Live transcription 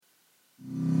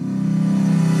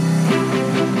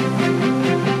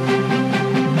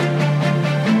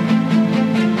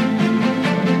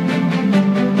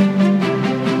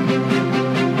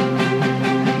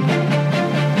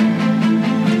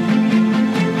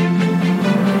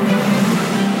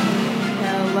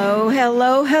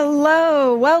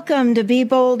welcome to Be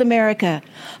Bold America.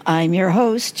 I'm your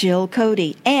host, Jill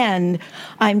Cody, and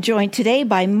I'm joined today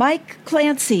by Mike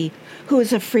Clancy, who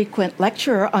is a frequent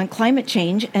lecturer on climate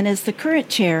change and is the current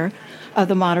chair of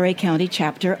the Monterey County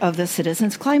Chapter of the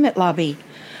Citizens Climate Lobby.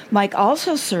 Mike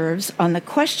also serves on the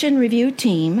question review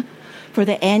team for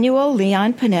the annual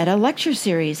Leon Panetta Lecture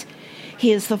Series.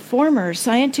 He is the former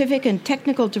scientific and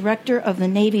technical director of the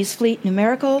Navy's Fleet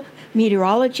Numerical,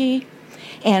 Meteorology,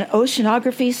 and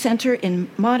Oceanography Center in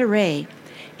Monterey,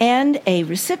 and a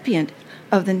recipient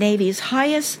of the Navy's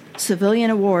highest civilian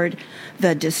award,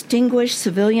 the Distinguished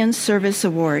Civilian Service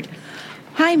Award.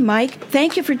 Hi, Mike.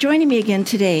 Thank you for joining me again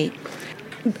today.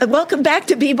 Welcome back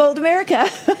to Be Bold America.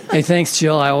 Hey, thanks,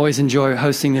 Jill. I always enjoy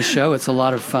hosting this show. It's a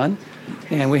lot of fun.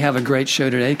 And we have a great show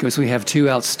today because we have two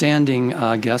outstanding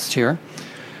guests here.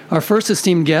 Our first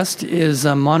esteemed guest is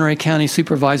Monterey County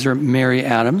Supervisor Mary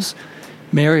Adams.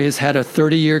 Mary has had a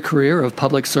 30-year career of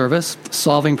public service,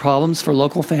 solving problems for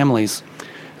local families.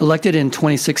 Elected in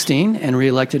 2016 and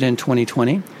reelected in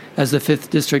 2020 as the 5th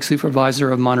District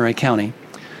Supervisor of Monterey County.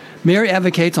 Mary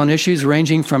advocates on issues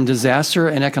ranging from disaster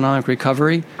and economic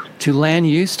recovery to land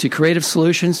use to creative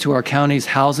solutions to our county's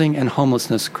housing and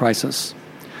homelessness crisis.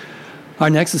 Our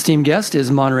next esteemed guest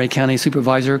is Monterey County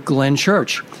Supervisor Glenn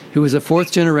Church, who is a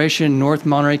fourth-generation North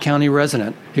Monterey County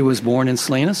resident who was born in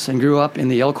Salinas and grew up in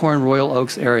the Elkhorn Royal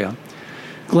Oaks area.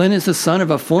 Glenn is the son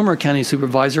of a former county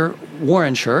supervisor,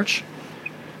 Warren Church,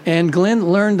 and Glenn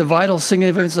learned the vital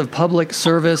significance of public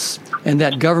service and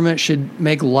that government should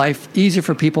make life easier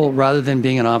for people rather than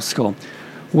being an obstacle.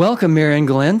 Welcome, Mary and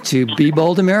Glenn, to Be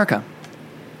Bold America.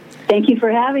 Thank you for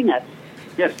having us.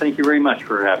 Yes, thank you very much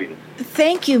for having us.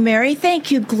 Thank you, Mary. Thank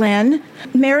you, Glenn.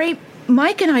 Mary,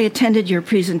 Mike and I attended your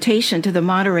presentation to the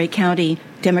Monterey County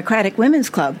Democratic Women's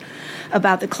Club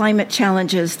about the climate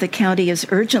challenges the county is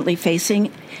urgently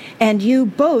facing, and you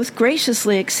both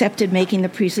graciously accepted making the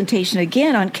presentation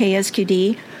again on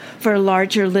KSQD for a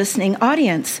larger listening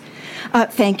audience.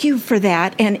 Thank you for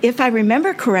that. And if I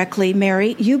remember correctly,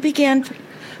 Mary, you began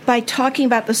by talking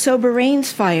about the Sober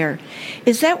Rains fire.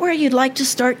 Is that where you'd like to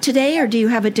start today, or do you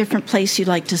have a different place you'd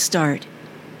like to start?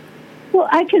 Well,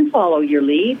 I can follow your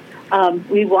lead.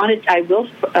 I will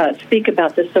speak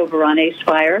about the Sober Rains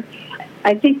fire.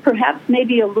 I think perhaps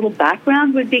maybe a little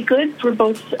background would be good for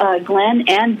both Glenn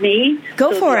and me.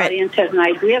 Go for it. The audience has an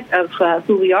idea of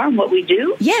who we are and what we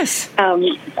do. Yes.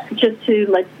 Just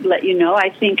to let you know,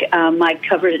 I think Mike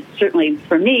covered it, certainly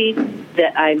for me,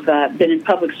 that I've been in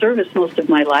public service most of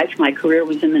my life. My career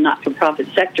was in the not-for-profit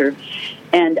sector.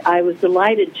 And I was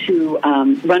delighted to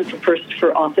run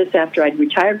for office after I'd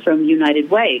retired from United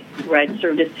Way, where I'd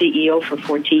served as CEO for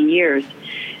 14 years.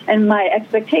 And my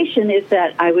expectation is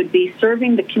that I would be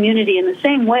serving the community in the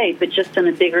same way, but just on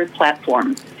a bigger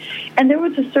platform. And there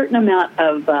was a certain amount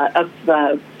of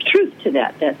truth to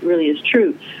that. That really is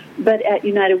true. But at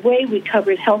United Way, we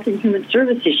covered health and human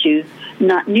service issues,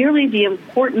 not nearly the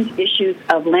important issues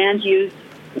of land use,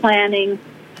 planning,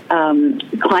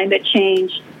 climate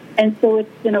change. And so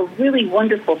it's been a really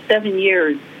wonderful 7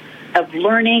 years of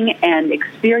learning and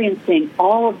experiencing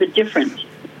all of the difference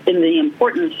in the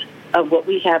importance of what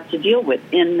we have to deal with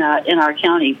in our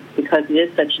county, because it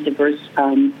is such a diverse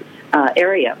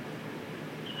area.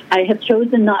 I have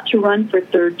chosen not to run for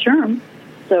third term,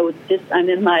 so I'm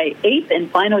in my 8th and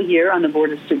final year on the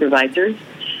Board of Supervisors.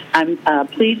 I'm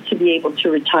pleased to be able to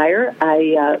retire.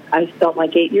 I felt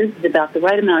like 8 years is about the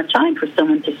right amount of time for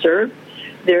someone to serve.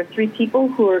 There are 3 people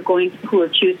who are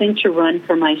choosing to run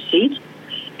for my seat,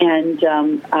 and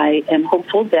I am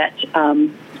hopeful that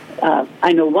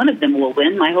I know one of them will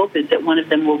win. My hope is that one of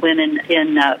them will win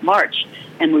in March,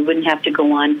 and we wouldn't have to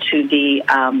go on to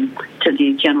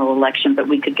the general election, but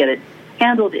we could get it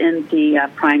handled in the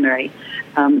primary.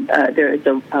 There is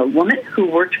a woman who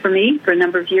worked for me for a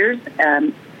number of years,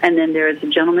 and then there is a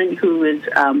gentleman who is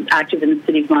active in the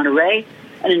city of Monterey,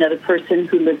 and another person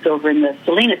who lives over in the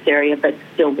Salinas area, but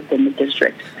still within the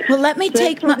district. Well, let me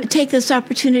take this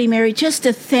opportunity, Mary, just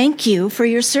to thank you for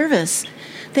your service.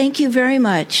 Thank you very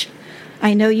much.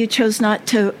 I know you chose not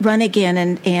to run again,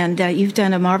 and you've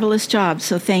done a marvelous job,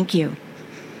 so thank you.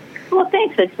 Well,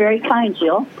 thanks. That's very kind,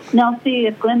 Jill. Now, see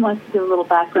if Glenn wants to give a little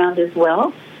background as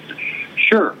well.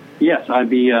 Sure. Yes, I'd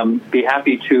be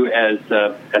happy to.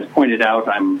 As pointed out,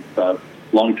 I'm a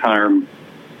long-term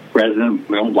resident,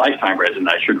 well, lifetime resident,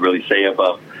 I should really say, of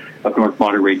North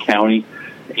Monterey County,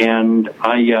 and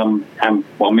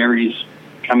while Mary's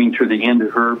coming to the end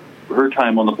of her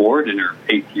time on the board in her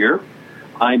 8th year,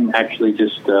 I'm actually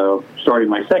just starting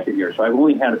my 2nd year, so I've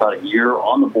only had about a year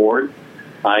on the board.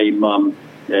 I'm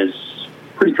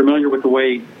pretty familiar with the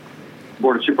way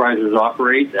Board of Supervisors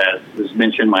operate. As was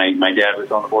mentioned, my dad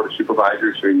was on the Board of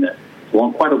Supervisors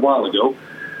quite a while ago.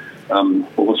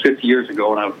 Almost 50 years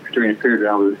ago, and during a period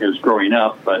I was growing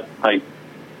up. But I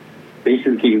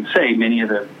basically can say many of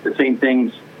the same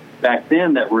things back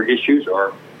then that were issues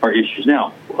are issues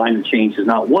now. Climate change is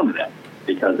not one of them,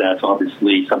 because that's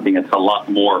obviously something that's a lot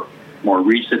more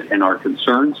recent in our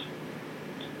concerns.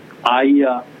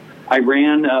 I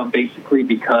ran basically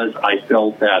because I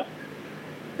felt that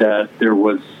there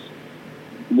was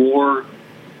more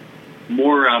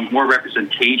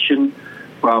representation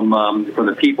from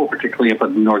the people, particularly up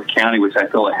in North County, which I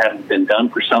felt hadn't been done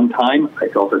for some time. I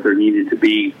felt that there needed to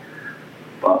be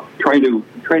trying to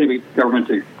be government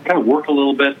to kind of work a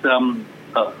little bit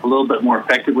more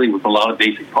effectively with a lot of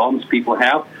basic problems people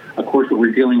have. Of course, what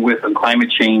we're dealing with on climate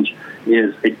change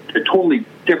is a totally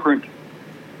different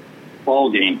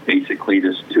ball game, basically,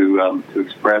 just to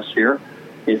express here.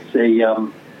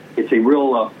 It's a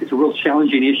real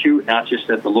challenging issue, not just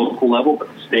at the local level,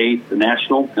 but the state, the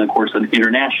national, and of course the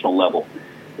international level.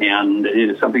 And it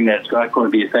is something that's not going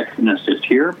to be affecting us just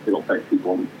here. It'll affect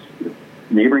people in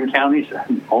neighboring counties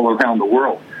and all around the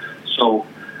world. So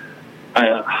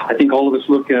I think all of us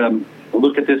look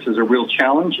at this as a real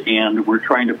challenge, and we're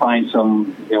trying to find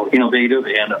some innovative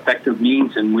and effective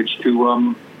means in which to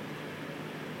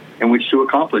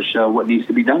accomplish what needs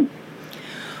to be done.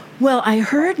 Well, I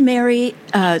heard Mary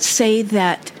say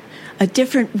that a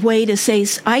different way to say,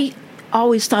 I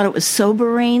always thought it was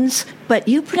soberanes, but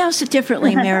you pronounce it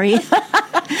differently, Mary.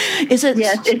 Is it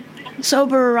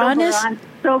soberanes?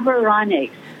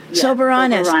 Soberanes. Yes,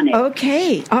 soberanes.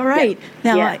 Okay. All right. Yes.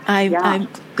 Now I've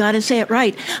got to say it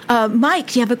right.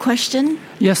 Mike, do you have a question?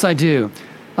 Yes, I do.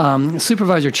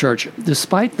 Supervisor Church,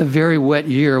 despite the very wet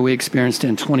year we experienced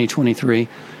in 2023,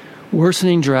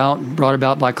 worsening drought brought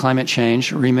about by climate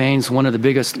change remains one of the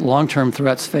biggest long-term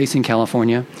threats facing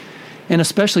California, and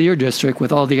especially your district with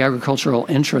all the agricultural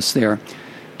interests there.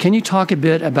 Can you talk a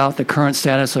bit about the current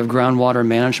status of groundwater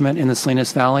management in the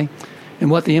Salinas Valley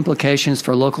and what the implications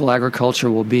for local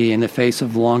agriculture will be in the face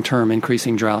of long-term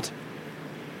increasing drought?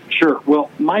 Sure.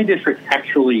 Well, my district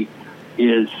actually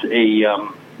is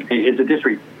a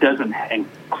district doesn't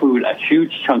include a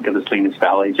huge chunk of the Salinas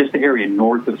Valley, just the area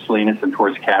north of Salinas and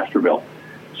towards Castroville.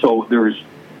 So there's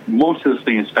most of the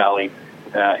Salinas Valley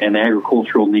and the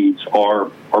agricultural needs are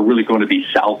really going to be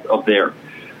south of there.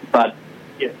 But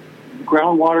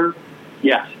groundwater,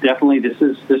 yes, definitely this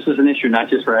is an issue not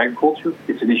just for agriculture.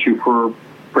 It's an issue for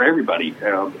everybody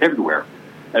everywhere,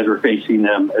 as we're facing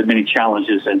many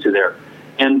challenges into there.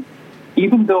 And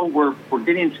even though we're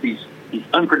getting into these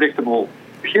unpredictable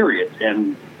periods,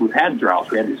 and we've had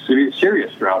droughts. We had this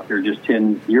serious drought here just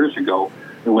 10 years ago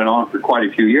that went on for quite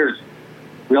a few years.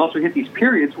 We also hit these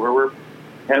periods where we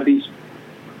have these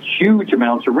huge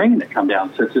amounts of rain that come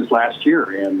down, such as last year,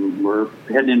 and we're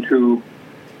heading into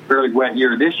a fairly wet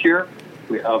year this year.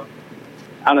 Out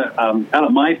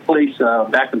of my place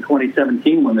back in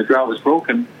 2017 when the drought was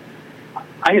broken,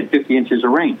 I had 50 inches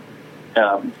of rain.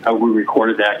 We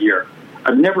recorded that year.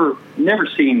 I've never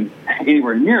seen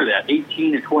anywhere near that.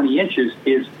 18 to 20 inches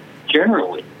is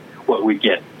generally what we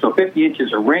get. So 50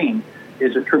 inches of rain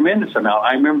is a tremendous amount.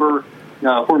 I remember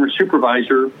a former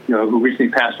supervisor, who recently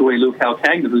passed away, Luke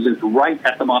Haltagna, who lives right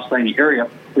at the Moss Landing area,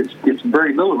 which gets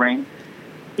very little rain.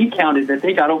 He counted that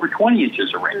they got over 20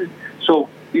 inches of rain. So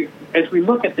as we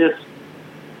look at this,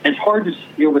 it's hard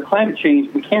to, with climate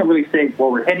change, we can't really say,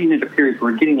 well, we're heading into periods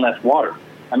where we're getting less water.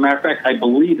 As a matter of fact, I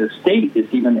believe the state is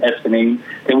even estimating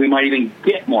that we might even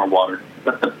get more water.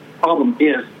 But the problem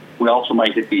is we also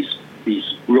might hit these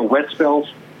real wet spells,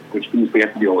 which means we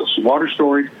have to deal with water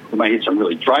storage. We might hit some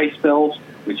really dry spells,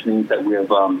 which means that we've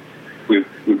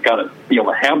got to be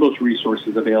able to have those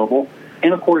resources available.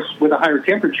 And, of course, with the higher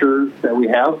temperatures that we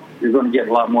have, you're going to get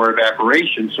a lot more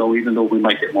evaporation. So even though we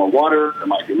might get more water, there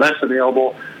might be less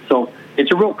available. So it's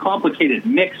a real complicated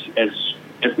mix as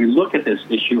we look at this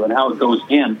issue and how it goes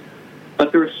in.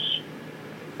 But there's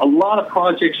a lot of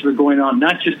projects that are going on,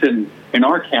 not just in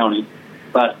our county,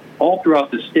 but all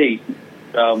throughout the state,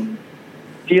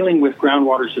 dealing with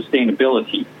groundwater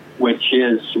sustainability, which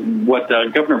is what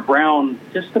Governor Brown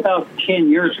just about 10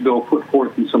 years ago put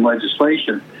forth in some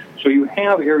legislation. So you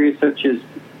have areas such as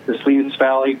the Salinas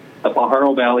Valley, the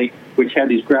Pajaro Valley, which have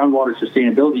these groundwater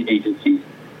sustainability agencies,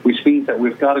 which means that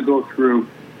we've got to go through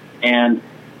and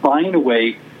find a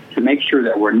way to make sure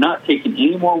that we're not taking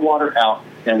any more water out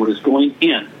than what is going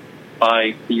in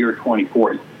by the year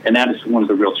 2040. And that is one of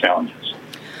the real challenges.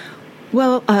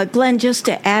 Well, Glenn, just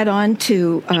to add on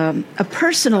to a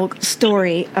personal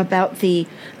story about the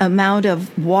amount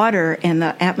of water in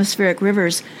the atmospheric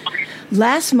rivers,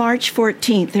 Last March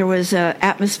 14th, there was an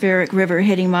atmospheric river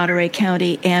hitting Monterey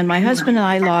County, and my husband and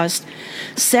I lost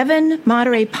 7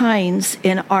 Monterey pines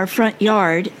in our front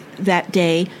yard that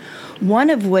day, one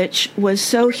of which was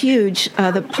so huge,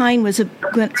 the pine was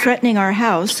threatening our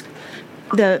house.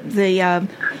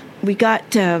 We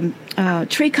got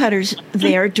tree cutters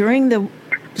there during the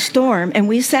storm, and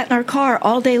we sat in our car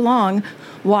all day long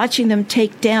watching them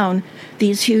take down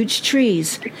these huge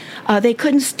trees. They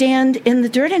couldn't stand in the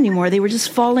dirt anymore. They were just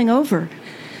falling over.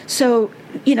 So,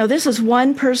 this is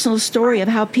one personal story of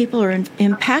how people are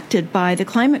impacted by the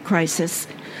climate crisis.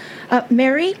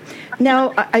 Mary,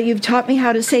 now you've taught me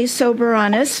how to say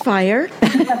Soberanes fire.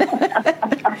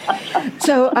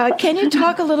 So can you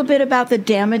talk a little bit about the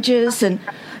damages and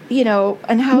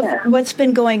how what's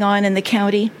been going on in the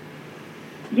county?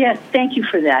 Yes, thank you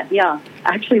for that. Yeah.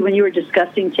 Actually, when you were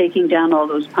discussing taking down all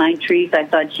those pine trees, I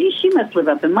thought, gee, she must live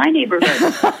up in my neighborhood.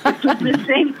 It was the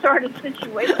same sort of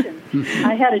situation.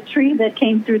 I had a tree that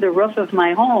came through the roof of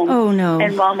my home. Oh, no.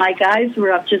 And while my guys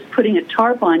were up just putting a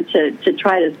tarp on to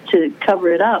try to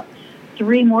cover it up,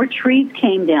 3 more trees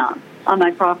came down on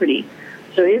my property.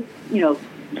 So,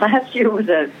 last year was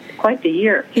quite the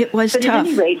year. It was tough. At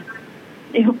any rate,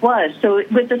 it was. So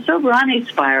with the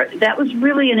Soberanes fire, that was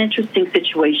really an interesting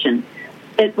situation.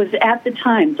 It was at the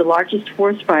time the largest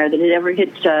forest fire that had ever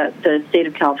hit the state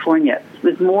of California.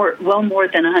 It was well more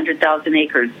than 100,000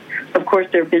 acres. Of course,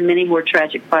 there have been many more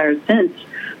tragic fires since,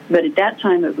 but at that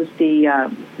time it was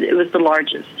the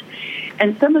largest.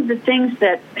 And some of the things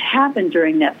that happened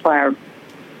during that fire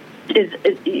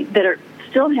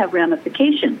still have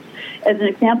ramifications. As an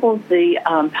example, the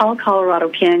Palo Colorado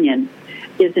Canyon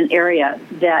is an area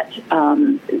that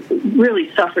really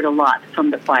suffered a lot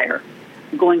from the fire,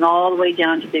 going all the way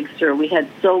down to Big Sur. We had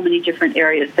so many different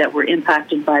areas that were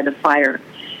impacted by the fire.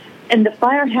 And the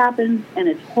fire happens, and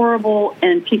it's horrible,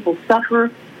 and people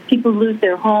suffer. People lose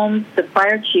their homes. The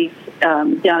fire chief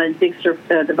down in Big Sur,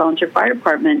 the volunteer fire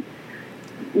department,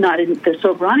 not in the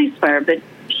Soberanes fire, but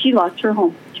she lost her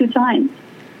home 2 times.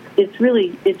 It's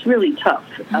really tough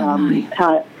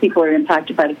how people are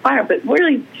impacted by the fire. But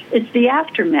really, it's the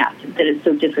aftermath that is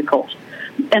so difficult.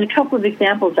 And a couple of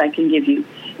examples I can give you.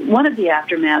 One of the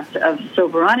aftermaths of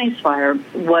Soberanes fire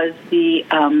was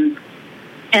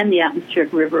and the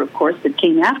atmospheric river, of course, that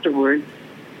came afterwards,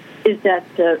 is that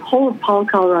the whole of Palo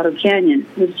Colorado Canyon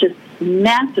was just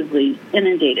massively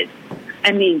inundated.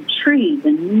 I mean, trees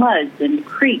and muds and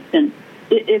creeks, and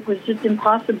it was just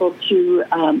impossible to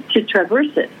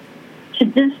traverse it. To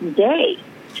this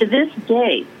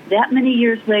day, that many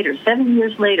years later, 7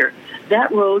 years later,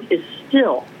 that road is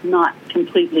still not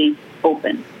completely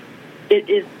open. It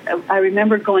is. I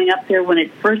remember going up there when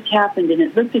it first happened, and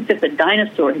it looked as if a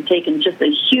dinosaur had taken just a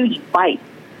huge bite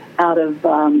out of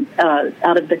the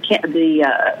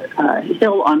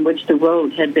hill on which the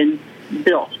road had been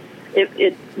built.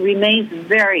 It remains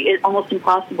almost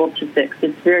impossible to fix.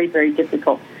 It's very, very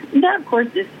difficult. And that, of course,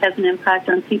 this has an impact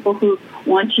on people who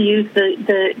want to use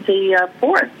the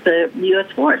forest, the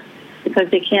U.S. forest, because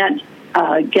they can't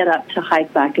get up to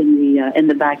hike back in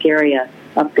the back area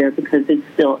up there because it's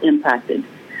still impacted.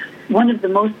 One of the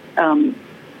most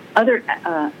other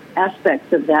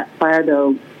aspects of that fire,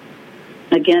 though,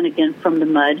 again from the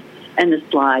mud and the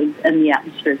slides and the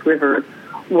atmospheric river,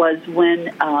 was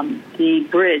when the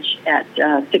bridge at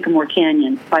Sycamore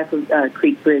Canyon, Pfeiffer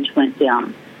Creek Bridge, went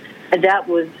down. And that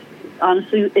was,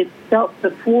 honestly, it felt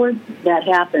before that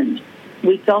happened,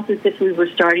 we felt as if we were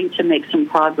starting to make some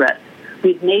progress.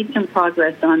 We've made some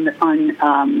progress on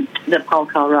the Palo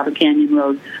Colorado Canyon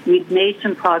Road. We've made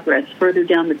some progress further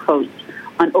down the coast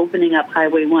on opening up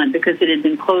Highway 1 because it had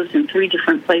been closed in 3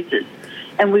 different places.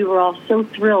 And we were all so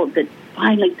thrilled that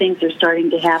finally things are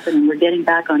starting to happen and we're getting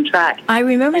back on track. I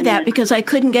remember that because I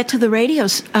couldn't get to the radio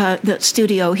the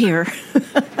studio here.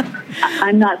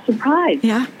 I'm not surprised.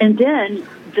 Yeah. And then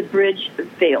the bridge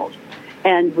failed,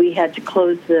 and we had to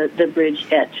close the bridge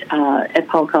at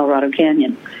Palo Colorado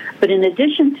Canyon. But in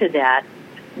addition to that,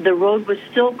 the road was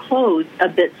still closed a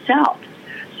bit south.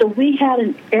 So we had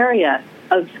an area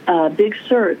of Big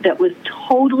Sur that was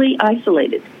totally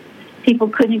isolated. People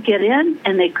couldn't get in,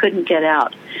 and they couldn't get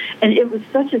out. And it was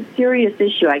such a serious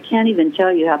issue. I can't even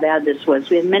tell you how bad this was.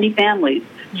 We had many families.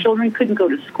 Children couldn't go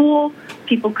to school.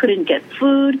 People couldn't get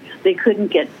food. They couldn't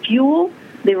get fuel.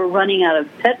 They were running out of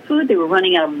pet food. They were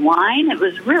running out of wine. It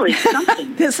was really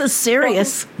something. This is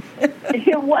serious.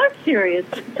 It was serious.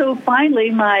 So finally,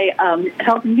 my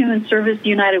Health and Human Service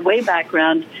United Way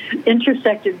background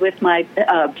intersected with my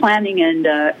planning and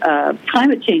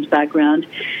climate change background,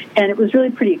 and it was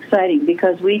really pretty exciting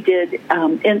because we did,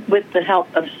 with the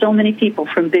help of so many people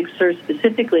from Big Sur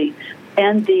specifically,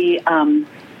 and the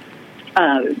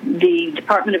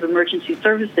Department of Emergency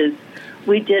Services,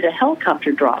 we did a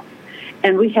helicopter drop.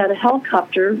 And we had a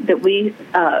helicopter that we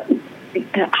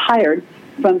hired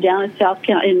from down in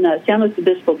San Luis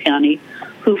Obispo County,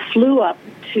 who flew up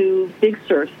to Big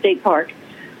Sur State Park.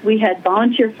 We had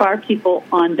volunteer fire people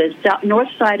on the north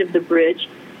side of the bridge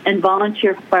and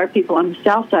volunteer fire people on the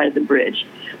south side of the bridge.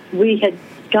 We had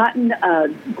gotten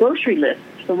grocery lists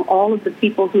from all of the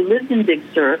people who lived in Big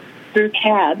Sur through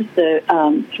CABS, the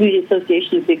Community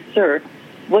Association of Big Sur,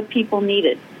 what people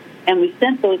needed. And we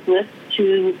sent those lists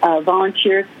to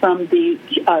volunteers from the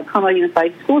Carmel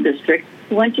Unified School District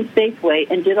who went to Safeway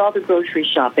and did all the grocery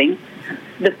shopping.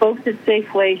 The folks at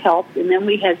Safeway helped, and then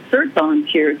we had CERT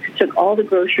volunteers who took all the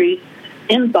groceries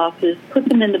in boxes, put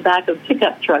them in the back of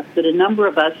pickup trucks that a number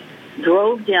of us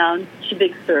drove down to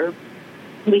Big Sur.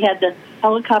 We had the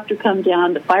helicopter come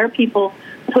down. The fire people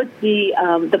put the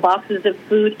boxes of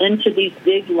food into these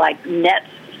big, nets,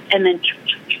 and then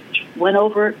went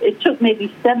over. It took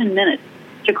maybe 7 minutes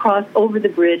to cross over the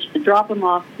bridge, to drop them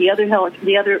off. The other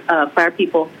fire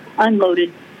people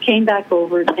unloaded, came back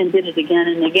over, and did it again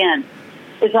and again.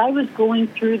 As I was going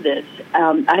through this,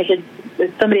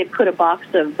 somebody had put a box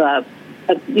of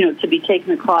to be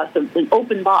taken across, an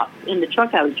open box in the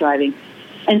truck I was driving.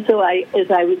 And so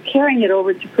as I was carrying it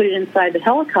over to put it inside the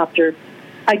helicopter,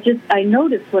 I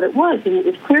noticed what it was, and it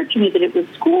was clear to me that it was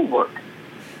schoolwork.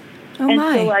 Oh, and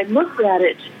my. so I looked at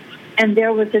it, and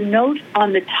there was a note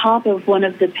on the top of one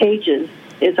of the pages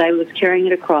as I was carrying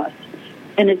it across.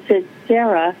 And it said,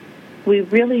 "Sarah, we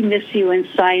really miss you in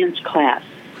science class."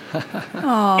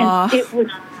 Aww. And it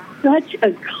was such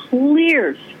a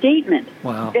clear statement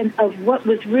of what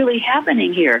was really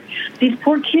happening here. These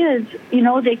poor kids,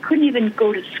 they couldn't even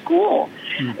go to school.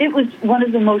 It was one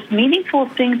of the most meaningful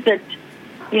things that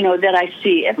I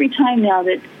see every time now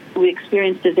that we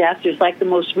experience disasters like the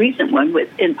most recent one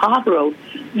in Pajaro.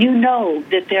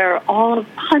 That there are all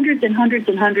hundreds and hundreds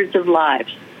and hundreds of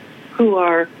lives who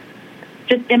are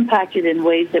just impacted in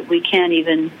ways that we can't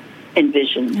even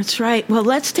envision. That's right. Well,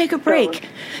 let's take a break.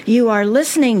 You are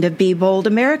listening to Be Bold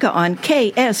America on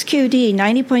KSQD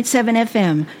 90.7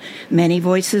 FM. Many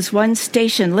voices, one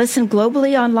station. Listen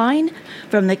globally online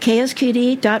from the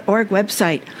KSQD.org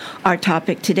website. Our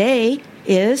topic today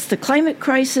is the climate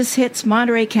crisis hits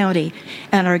Monterey County,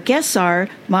 and our guests are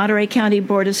Monterey County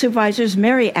Board of Supervisors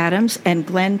Mary Adams and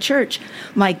Glenn Church.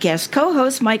 My guest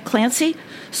co-host, Mike Clancy,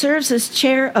 serves as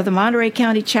chair of the Monterey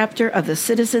County Chapter of the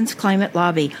Citizens Climate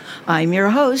Lobby. I'm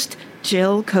your host,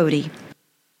 Jill Cody.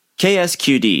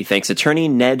 KSQD thanks attorney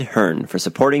Ned Hearn for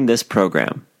supporting this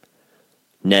program.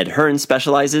 Ned Hearn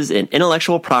specializes in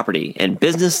intellectual property and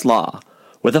business law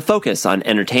with a focus on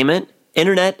entertainment,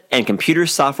 internet, and computer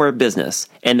software business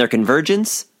and their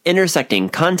convergence, intersecting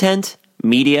content,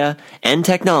 media, and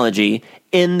technology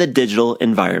in the digital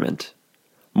environment.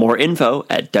 More info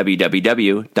at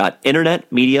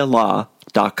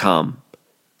www.internetmedialaw.com.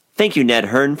 Thank you, Ned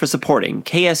Hearn, for supporting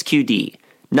KSQD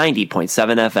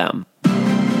 90.7 FM.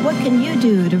 What can you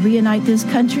do to reunite this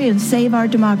country and save our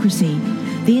democracy?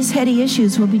 These heady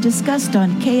issues will be discussed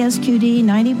on KSQD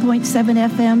 90.7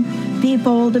 FM, Be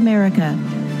Bold America.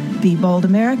 Be Bold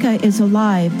America is a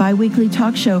live, bi-weekly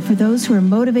talk show for those who are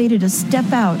motivated to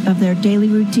step out of their daily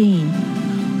routine.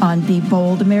 On Be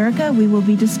Bold America, we will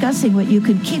be discussing what you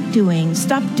can keep doing,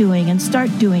 stop doing, and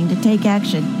start doing to take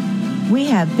action. We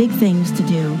have big things to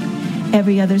do.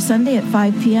 Every other Sunday at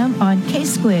 5 p.m. on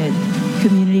KSQD,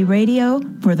 Community Radio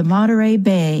for the Monterey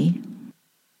Bay.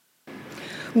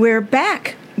 We're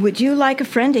back. Would you like a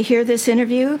friend to hear this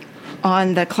interview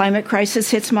on the climate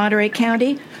crisis hits Monterey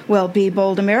County? Well, Be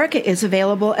Bold America is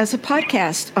available as a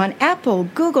podcast on Apple,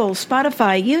 Google,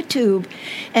 Spotify, YouTube,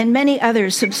 and many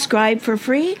others. Subscribe for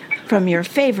free from your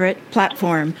favorite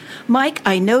platform. Mike,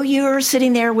 I know you're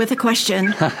sitting there with a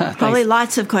question, probably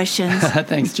lots of questions.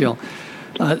 Thanks, Jill.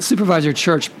 Supervisor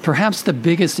Church, perhaps the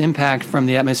biggest impact from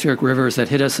the atmospheric rivers that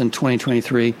hit us in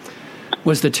 2023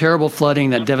 was the terrible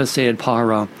flooding that devastated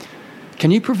Pajaro.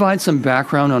 Can you provide some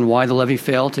background on why the levee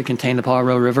failed to contain the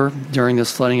Pajaro River during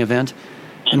this flooding event?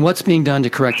 And what's being done to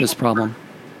correct this problem?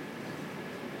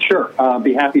 Sure. I'd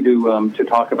be happy to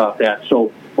talk about that.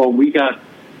 So, we got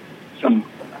some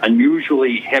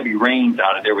unusually heavy rains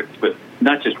out of there with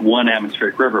not just one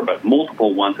atmospheric river, but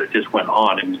multiple ones that just went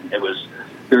on. And there was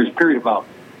a period of about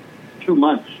 2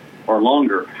 months or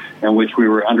longer in which we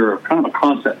were under kind of a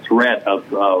constant threat of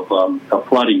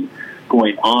flooding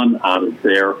going on out of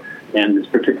there, and it's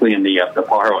particularly in the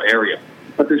Pajaro area.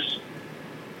 But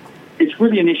it's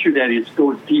really an issue that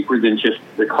goes deeper than just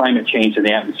the climate change and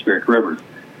the atmospheric rivers.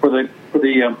 For the for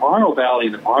the Pajaro Valley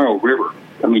and the Pajaro River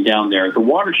coming down there, the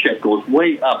watershed goes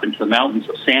way up into the mountains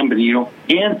of San Benito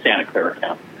and Santa Clara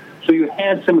County. So you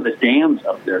had some of the dams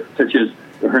up there, such as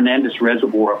the Hernandez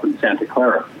Reservoir up in Santa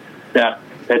Clara, that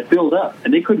filled up,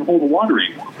 and they couldn't hold the water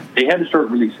anymore. They had to start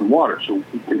releasing water. So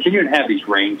we continued to have these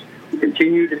rains. We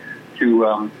continued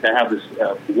to have this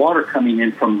water coming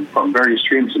in from various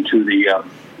streams into the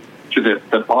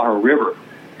Pajaro River,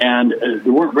 and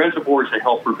there weren't reservoirs to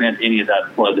help prevent any of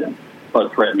that flood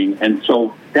threatening, and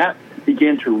so that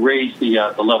began to raise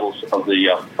the levels of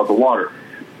the water.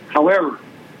 However,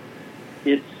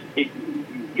 it's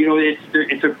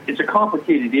a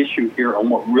complicated issue here on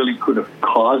what really could have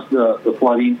caused the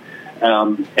flooding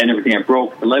and everything that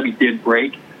broke. The levee did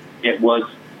break. It was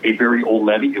a very old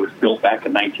levee. It was built back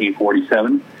in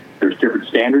 1947. There's different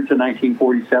standards in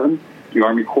 1947. The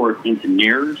Army Corps of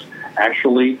Engineers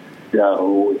actually, in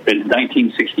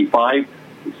 1965,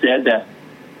 said that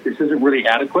this isn't really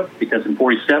adequate because in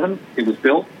 47 it was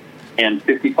built, and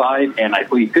 55 and I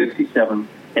believe 57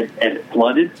 it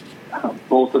flooded.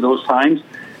 Both of those times,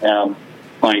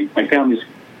 my family's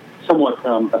somewhat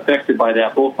affected by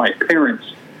that. Both my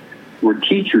parents were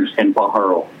teachers in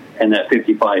Pajaro, and that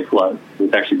 55 flood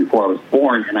was actually before I was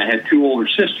born, and I had two older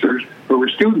sisters who were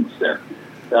students there.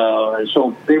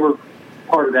 So they were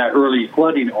part of that early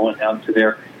flooding on out to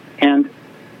there, and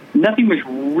nothing was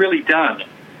really done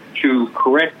to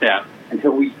correct that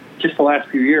until just the last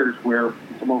few years, where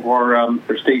some of our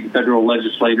state and federal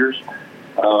legislators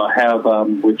have,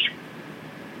 which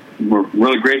we're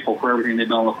really grateful for everything they've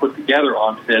been able to put together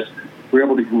on this. We're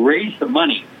able to raise the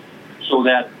money so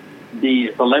that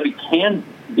the levee can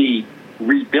be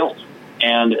rebuilt,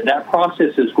 and that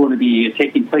process is going to be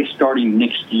taking place starting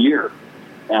next year,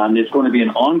 and it's going to be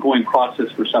an ongoing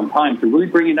process for some time to really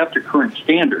bring it up to current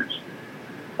standards.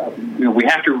 We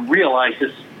have to realize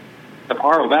the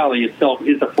Pajaro Valley itself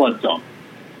is a flood zone.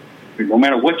 No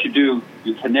matter what you do,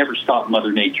 you can never stop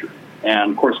Mother Nature.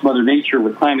 And, of course, Mother Nature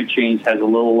with climate change has a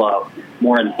little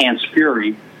more enhanced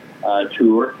fury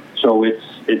to her. So it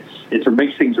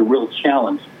makes things a real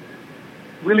challenge.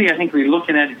 Really, I think we're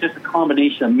looking at it just a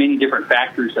combination of many different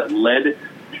factors that led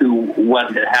to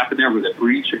what had happened there where the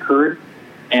breach occurred.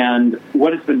 And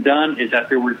what has been done is that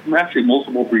there were actually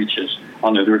multiple breaches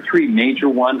on there. There were three major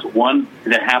ones. One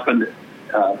that happened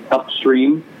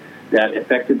upstream that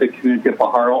affected the community of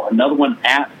Pajaro. Another one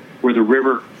at where the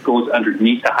river goes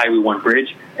underneath the Highway 1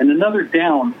 bridge. And another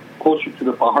down closer to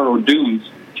the Pajaro dunes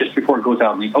just before it goes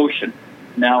out in the ocean.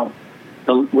 Now,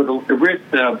 the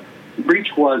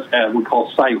breach was we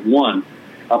call Site 1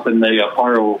 up in the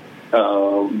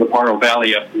Pajaro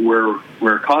Valley up where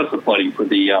it caused the flooding for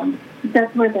the...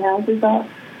 That's where the houses are?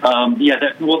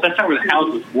 That's not where the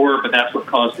houses were, but that's what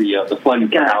caused the flooding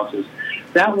for the houses.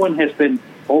 That one has been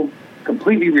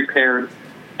completely repaired.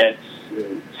 It's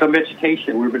some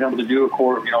vegetation we've been able to do,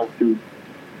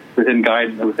 within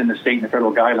the state and the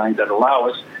federal guidelines that allow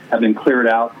us, have been cleared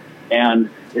out, and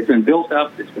it's been built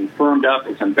up, it's been firmed up,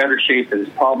 it's in better shape than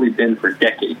it's probably been for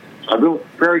decades. So I feel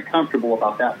very comfortable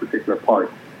about that particular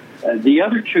part. The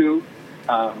other two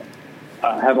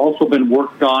have also been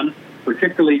worked on,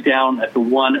 particularly down at the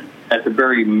one at the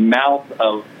very mouth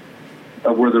of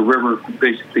where the river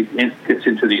basically gets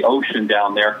into the ocean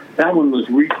down there. That one was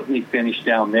recently finished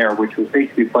down there, which was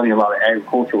basically flooding a lot of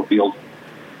agricultural fields.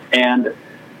 And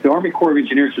the Army Corps of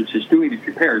Engineers, which is doing these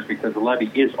repairs because the levee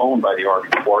is owned by the Army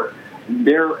Corps,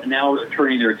 they're now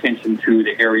turning their attention to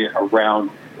the area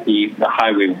around the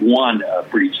Highway 1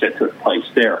 breach that took place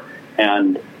there.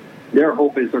 And their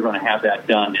hope is they're going to have that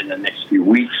done in the next few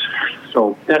weeks.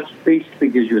 So that basically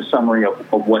gives you a summary of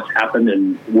what's happened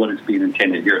and what is being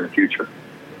intended here in the future.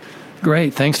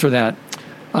 Great. Thanks for that.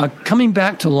 Coming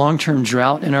back to long-term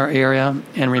drought in our area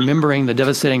and remembering the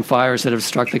devastating fires that have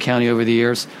struck the county over the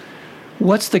years,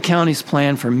 what's the county's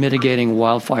plan for mitigating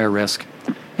wildfire risk?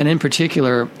 And in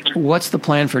particular, what's the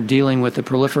plan for dealing with the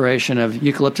proliferation of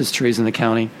eucalyptus trees in the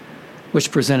county,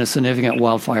 which present a significant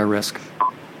wildfire risk?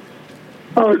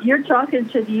 Oh, you're talking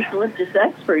to the eucalyptus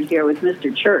expert here with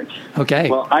Mr. Church. Okay.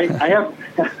 Well, I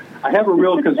have a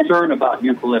real concern about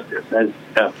eucalyptus as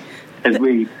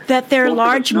we... That they're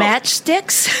large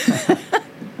matchsticks?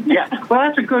 Yeah, well,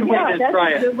 that's a good way to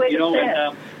try it.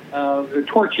 And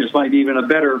torches might be even a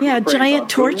better... Yeah, giant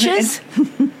torches?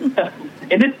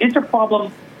 And it's a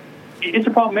problem. It's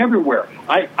a problem everywhere.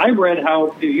 I read how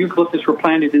the eucalyptus were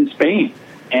planted in Spain,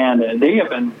 and they have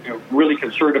been really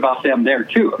concerned about them there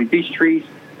too. I mean, these trees,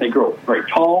 they grow very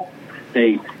tall.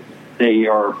 They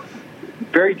are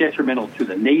very detrimental to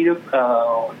the native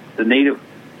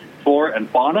flora and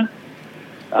fauna.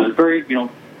 Very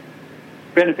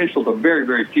beneficial to very,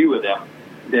 very few of them.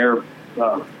 They're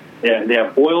they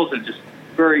have boils that just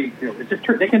very,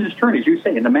 they can just turn, as you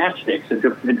say, into matchsticks,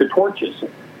 into torches.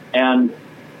 And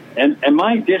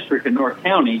my district in North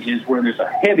County is where there's a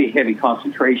heavy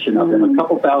concentration of them, a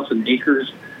couple thousand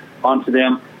acres onto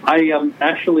them. I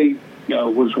actually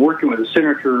was working with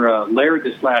Senator Laird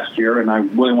this last year, and I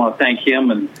really want to thank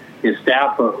him and his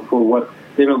staff for what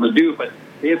they've been able to do. But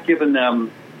they have given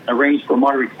arranged for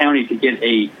Monterey County to get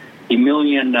 $1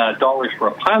 million for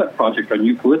a pilot project on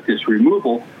eucalyptus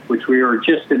removal, which we are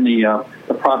just in the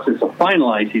process of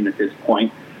finalizing at this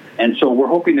point. And so we're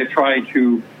hoping to try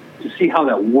to see how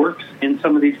that works in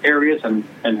some of these areas and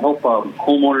help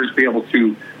homeowners be able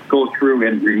to go through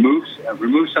and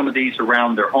remove some of these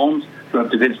around their homes to have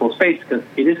defensible space, because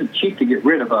it isn't cheap to get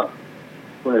rid of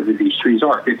whatever these trees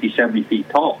are, 50, 70 feet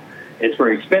tall. It's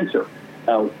very expensive.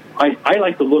 I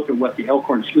like to look at what the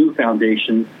Elkhorn Slough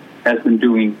Foundation has been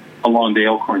doing along the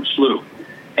Elkhorn Slough.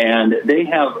 And they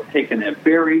have taken a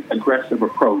very aggressive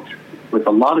approach with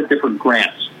a lot of different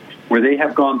grants where they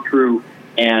have gone through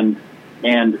and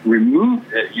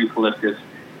removed eucalyptus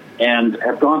and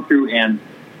have gone through and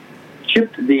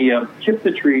chipped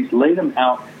the trees, laid them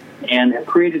out, and have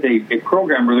created a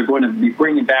program where they're going to be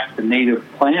bringing back the native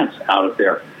plants out of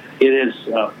there. It is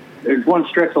there's one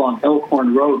stretch along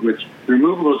Elkhorn Road which the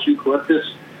removal of those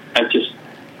eucalyptus has just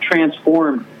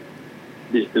transformed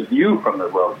the view from the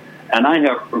road. And I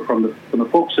have, from the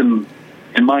folks in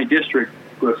my district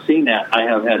who have seen that, I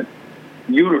have had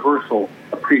universal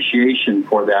appreciation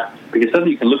for that, because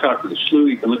suddenly you can look out to the slough,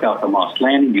 you can look out to Moss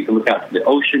Landing, you can look out to the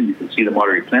ocean, you can see the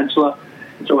Monterey Peninsula.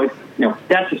 And so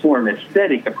that's just more of an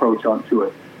aesthetic approach onto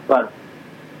it. But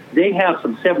they have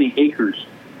some 70 acres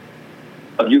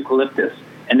of eucalyptus,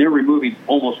 and they're removing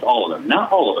almost all of them.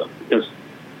 Not all of them, because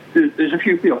there's a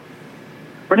few people.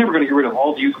 We're never going to get rid of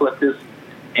all the eucalyptus,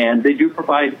 and they do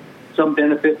provide some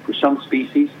benefit for some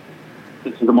species.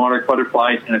 This is the monarch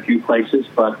butterflies in a few places,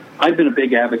 but I've been a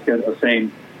big advocate of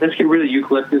saying, let's get rid of the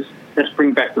eucalyptus, let's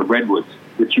bring back the redwoods,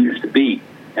 which used to be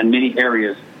in many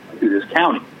areas through this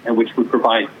county, and which would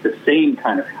provide the same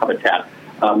kind of habitat.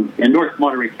 In North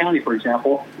Monterey County, for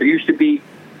example, there used to be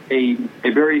a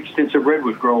very extensive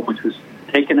redwood grove, which was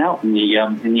taken out in the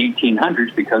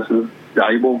 1800s because of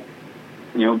valuable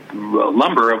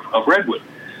lumber of redwood.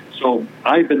 So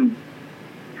I've been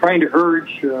trying to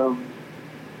urge,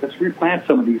 let's replant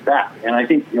some of these back. And I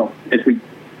think, as we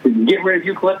can get rid of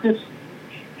eucalyptus,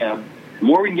 the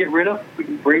more we can get rid of, we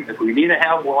can bring, if we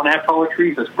want to have taller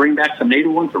trees, let's bring back some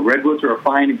native ones. The redwoods are a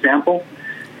fine example.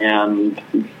 And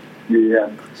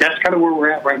that's kind of where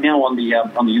we're at right now on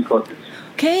the eucalyptus.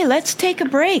 Okay, let's take a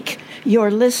break.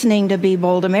 You're listening to Be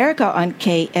Bold America on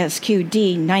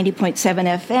KSQD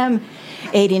 90.7 FM,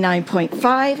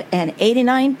 89.5, and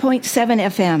 89.7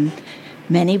 FM.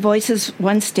 Many voices,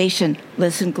 one station.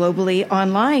 Listen globally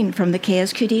online from the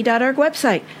KSQD.org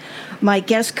website. My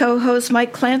guest co-host,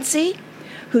 Mike Clancy,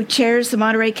 who chairs the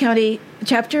Monterey County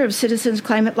Chapter of Citizens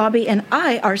Climate Lobby, and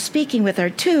I are speaking with our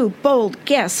two bold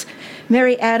guests,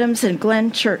 Mary Adams and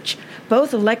Glenn Church,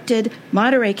 both elected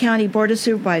Monterey County Board of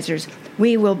Supervisors.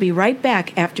 We will be right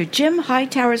back after Jim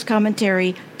Hightower's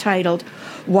commentary titled,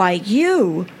 Why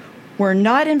You Were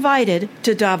Not Invited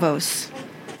to Davos.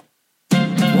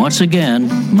 Once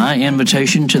again, my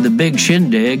invitation to the big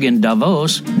shindig in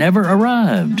Davos never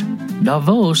arrived.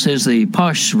 Davos is the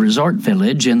posh resort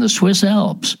village in the Swiss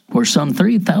Alps, where some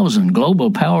 3,000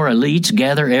 global power elites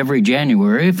gather every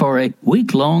January for a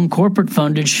week-long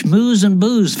corporate-funded schmooze and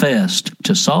booze fest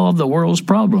to solve the world's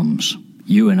problems.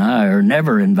 You and I are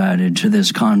never invited to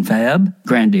this confab,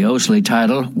 grandiosely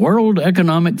titled World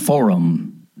Economic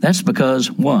Forum. That's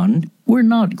because, 1, we're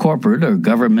not corporate or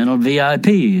governmental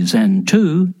VIPs, and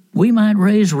 2, we might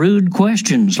raise rude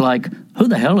questions like, who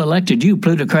the hell elected you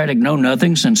plutocratic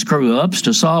know-nothings and screw-ups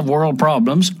to solve world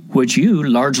problems which you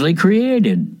largely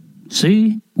created?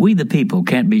 See, we the people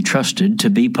can't be trusted to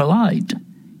be polite.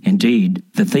 Indeed,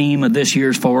 the theme of this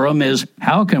year's forum is,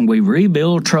 how can we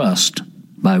rebuild trust?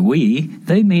 By we,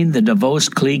 they mean the Davos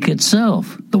clique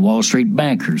itself, the Wall Street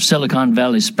bankers, Silicon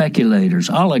Valley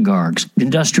speculators, oligarchs,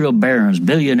 industrial barons,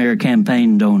 billionaire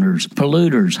campaign donors,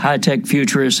 polluters, high-tech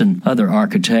futurists, and other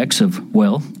architects of,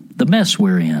 well, the mess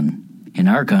we're in. In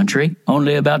our country,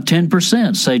 only about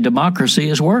 10% say democracy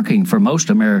is working for most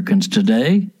Americans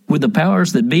today, with the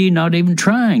powers that be not even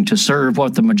trying to serve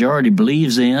what the majority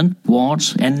believes in,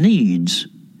 wants, and needs.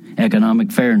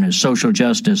 Economic fairness, social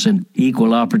justice, and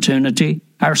equal opportunity,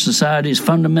 our society's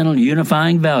fundamental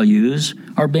unifying values,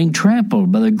 are being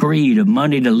trampled by the greed of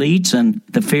moneyed elites and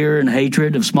the fear and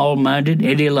hatred of small-minded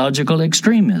ideological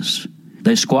extremists.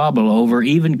 They squabble over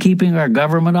even keeping our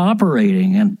government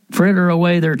operating and fritter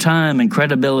away their time and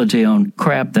credibility on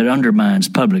crap that undermines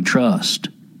public trust.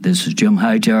 This is Jim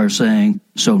Hightower saying,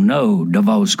 so no,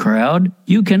 Davos crowd,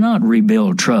 you cannot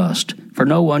rebuild trust, for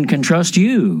no one can trust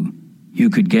you. You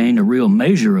could gain a real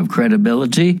measure of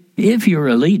credibility if your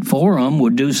elite forum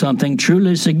would do something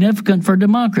truly significant for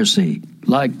democracy,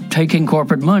 like taking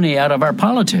corporate money out of our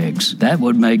politics. That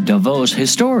would make Davos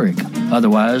historic.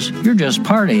 Otherwise, you're just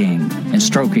partying and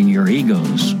stroking your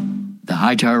egos. The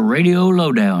Hightower Radio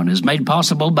Lowdown is made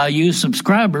possible by you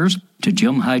subscribers to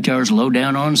Jim Hightower's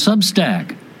Lowdown on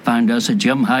Substack. Find us at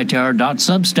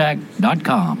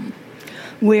jimhightower.substack.com.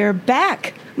 We're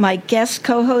back. My guest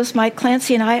co-host Mike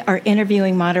Clancy and I are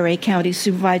interviewing Monterey County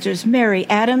Supervisors Mary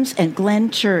Adams and Glenn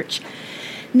Church.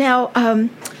 Now, I'm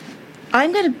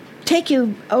going to take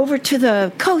you over to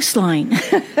the coastline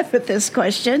with this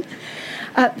question.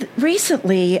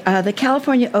 Recently, the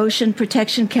California Ocean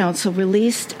Protection Council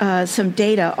released some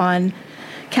data on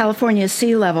California's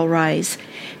sea level rise,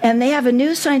 and they have a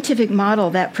new scientific model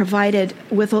that provided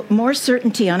with more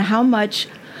certainty on how much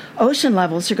ocean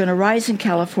levels are going to rise in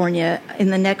California in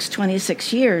the next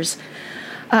 26 years.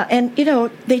 And,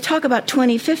 they talk about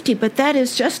 2050, but that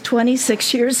is just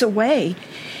 26 years away.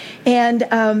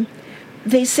 And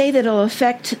they say that it'll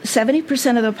affect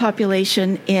 70% of the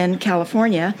population in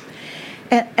California.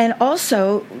 And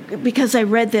also, because I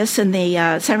read this in the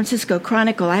San Francisco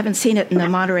Chronicle, I haven't seen it in the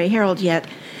Monterey Herald yet,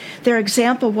 their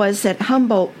example was that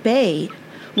Humboldt Bay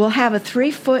will have a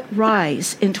 3-foot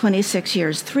rise in 26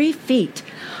 years, 3 feet.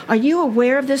 Are you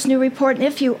aware of this new report? And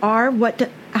if you are,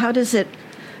 how does it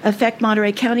affect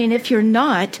Monterey County? And if you're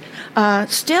not,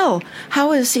 still,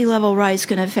 how is sea level rise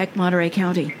going to affect Monterey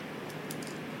County?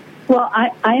 Well, I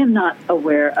am not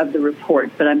aware of the report,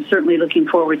 but I'm certainly looking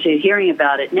forward to hearing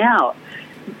about it now.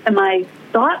 And my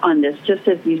thought on this, just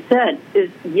as you said, is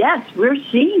yes, we're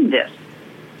seeing this.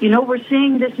 We're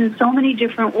seeing this in so many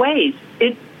different ways.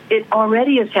 It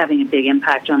already is having a big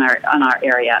impact on our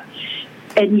area,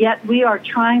 and yet we are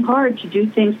trying hard to do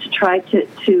things to try to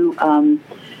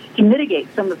mitigate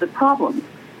some of the problems,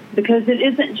 because it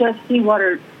isn't just sea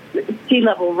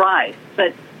level rise.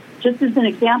 But just as an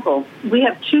example, we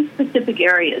have 2 specific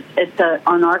areas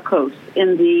on our coast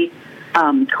in the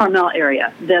Carmel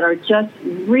area that are just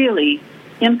really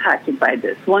impacted by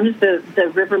this. One is the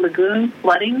River Lagoon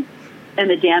flooding and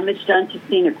the damage done to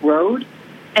Scenic Road.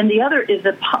 And the other is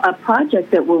a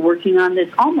project that we're working on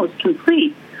that's almost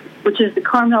complete, which is the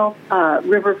Carmel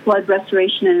River Flood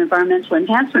Restoration and Environmental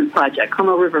Enhancement Project,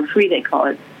 Carmel River Free, they call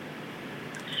it.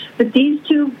 But these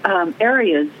 2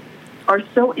 areas are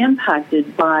so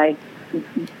impacted by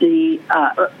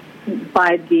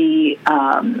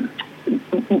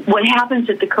what happens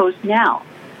at the coast now,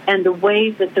 and the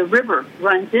ways that the river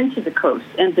runs into the coast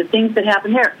and the things that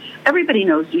happen there. Everybody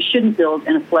knows you shouldn't build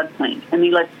in a floodplain. I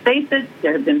mean, let's face it,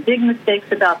 there have been big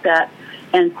mistakes about that,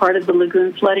 and part of the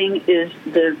lagoon flooding is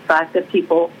the fact that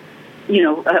people,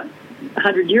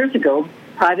 100 years ago,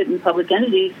 private and public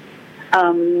entities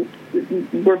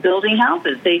were building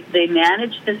houses. They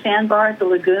managed the sandbar at the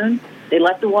lagoon. They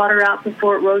let the water out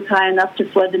before it rose high enough to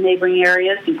flood the neighboring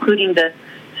areas, including the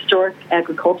historic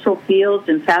agricultural fields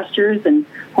and pastures and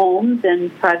homes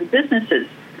and private businesses.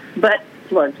 But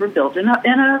floods were built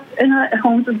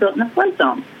homes were built in a flood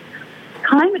zone.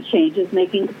 Climate change is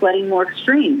making flooding more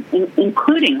extreme,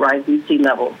 including rising sea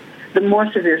levels, the more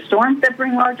severe storms that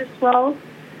bring larger swells,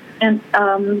 and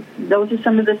those are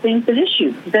some of the things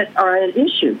that are at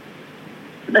issue.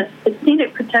 The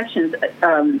scenic protections,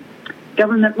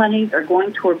 government monies are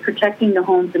going toward protecting the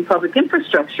homes and public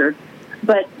infrastructure,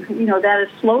 but that is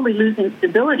slowly losing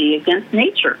stability against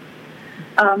nature.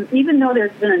 Even though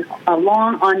there's been a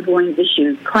long ongoing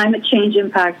issue, climate change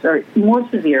impacts are more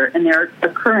severe and they're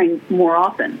occurring more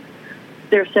often.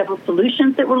 There are several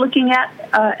solutions that we're looking at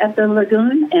the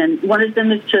lagoon, and one of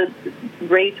them is to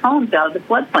raise homes out of the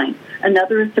floodplain.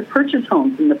 Another is to purchase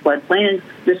homes in the floodplain and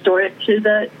restore it to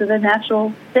the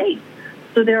natural state.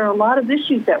 So there are a lot of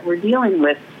issues that we're dealing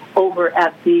with over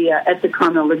at the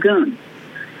Carmel Lagoon.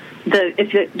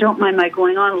 If you don't mind my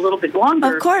going on a little bit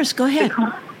longer. Of course, go ahead.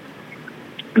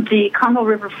 The Carmel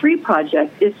River Free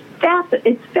project is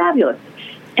it's fabulous.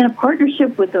 In a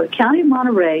partnership with the County of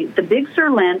Monterey, the Big Sur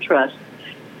Land Trust,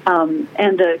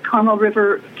 and the Carmel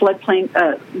River floodplain,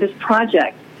 this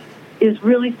project is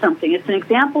really something. It's an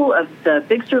example of the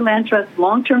Big Sur Land Trust's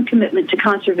long-term commitment to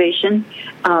conservation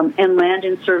and land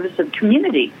in service of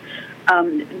community.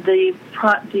 The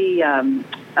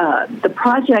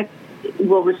project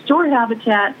will restore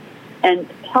habitat and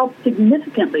help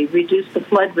significantly reduce the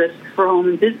flood risk for home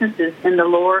and businesses in the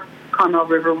lower Carmel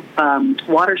River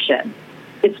watershed.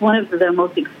 It's one of the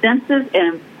most extensive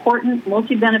and important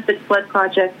multi-benefit flood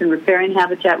projects and riparian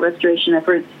habitat restoration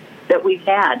efforts that we've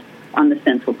had on the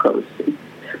Central Coast.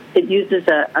 It uses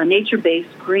a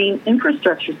nature-based green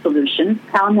infrastructure solution.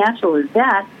 How natural is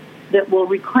that? That will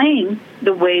reclaim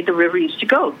the way the river used to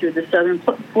go through the southern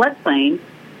floodplain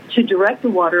to direct the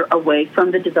water away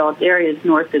from the developed areas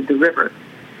north of the river.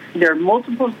 There are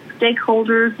multiple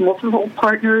stakeholders, multiple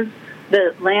partners.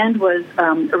 The land was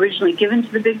originally given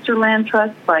to the Big Sur Land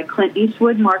Trust by Clint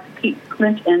Eastwood,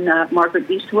 Clint and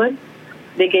Margaret Eastwood.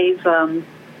 They gave a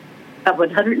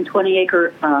 120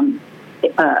 acres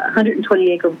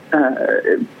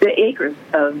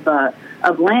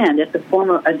of land at the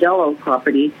former Adello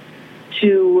property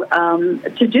to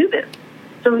do this.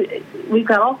 So we've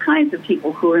got all kinds of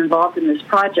people who are involved in this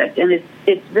project, and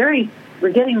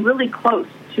we're getting really close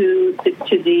to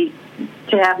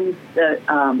having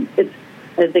it's,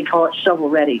 as they call it, shovel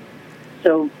ready.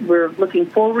 So we're looking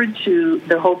forward to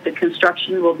the hope that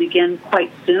construction will begin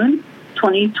quite soon.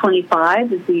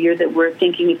 2025 is the year that we're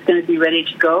thinking it's going to be ready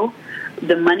to go.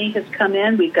 The money has come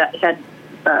in. We've had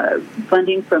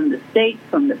funding from the state,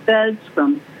 from the feds,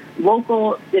 from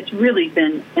local. It's really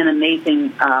been an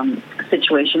amazing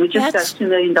situation. We just got $2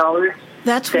 million.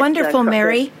 That's wonderful,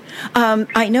 Mary.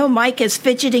 I know Mike is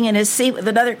fidgeting in his seat with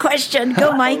another question.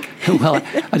 Go, Mike. Well,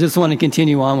 I just want to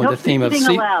continue on with the theme of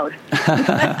allowed.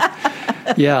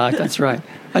 Yeah, that's right.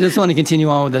 I just want to continue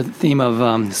on with the theme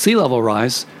of sea level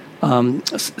rise.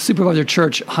 Supervisor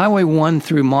Church, Highway 1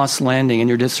 through Moss Landing in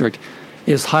your district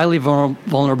is highly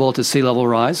vulnerable to sea level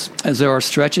rise, as there are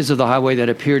stretches of the highway that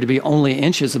appear to be only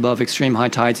inches above extreme high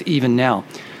tides even now.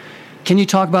 Can you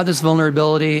talk about this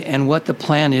vulnerability and what the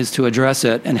plan is to address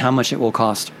it and how much it will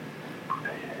cost?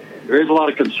 There is a lot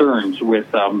of concerns with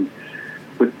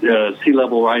sea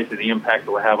level rise and the impact it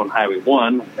will have on Highway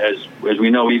 1. As we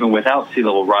know, even without sea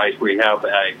level rise, we have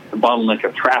a bottleneck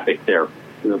of traffic there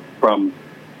from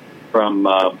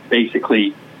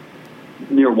basically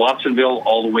near Watsonville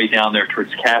all the way down there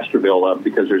towards Castroville,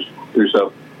 because there's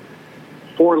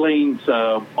 4 lanes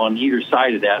on either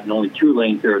side of that and only 2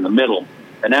 lanes there in the middle.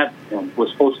 And that was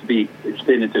supposed to be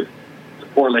extended to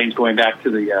 4 lanes going back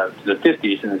to the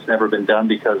 50s, and it's never been done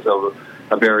because of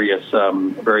various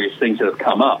things that have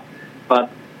come up.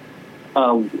 But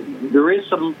there is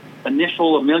some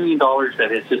initial $1 million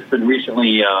that has just been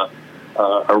recently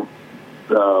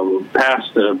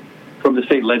passed from the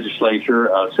state legislature.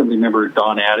 Assemblymember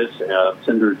Don Addis,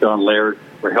 Senator John Laird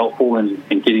were helpful in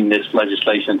getting this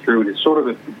legislation through. And it's sort of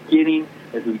a beginning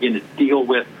as we begin to deal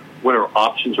with what our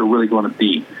options are really going to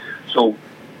be. So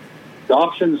the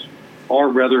options are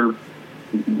rather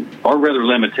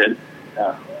limited,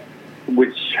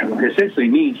 which essentially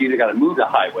means you either got to move the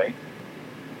highway,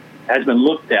 has been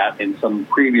looked at in some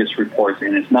previous reports,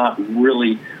 and it's not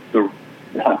really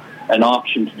an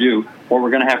option to do, or we're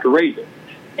going to have to raise it.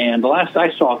 And the last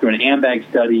I saw through an AMBAG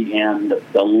study and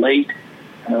the late,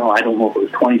 I don't know if it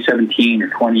was 2017 or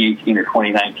 2018 or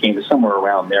 2019, but somewhere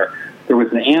around there, there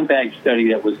was an AMBAG study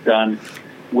that was done,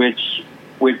 which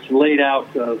laid out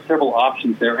several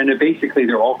options there, and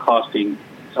they're all costing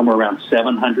somewhere around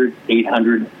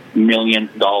 $700-800 million.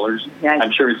 Yes.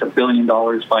 I'm sure it's $1 billion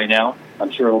by now. I'm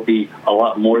sure it'll be a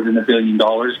lot more than $1 billion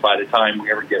by the time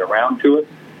we ever get around to it.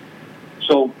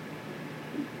 So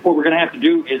what we're going to have to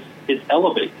do is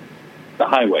elevate the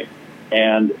highway,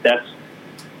 and that's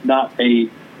not a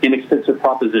inexpensive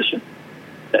proposition.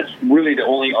 That's really the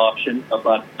only option.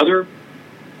 But other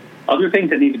things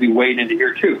that need to be weighed into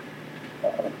here too.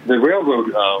 The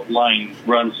railroad line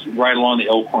runs right along the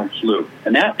Elkhorn Slough,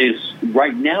 and that is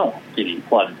right now getting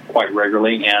flooded quite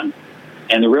regularly, and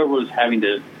the railroad is having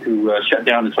to shut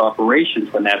down its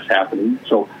operations when that's happening.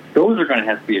 So those are going to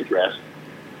have to be addressed,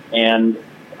 and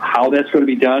how that's going to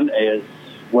be done is,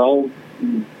 well,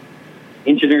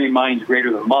 engineering minds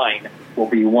greater than mine will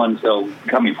be ones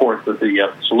coming forth with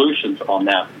the solutions on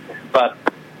that. But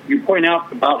you point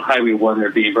out about Highway 1 there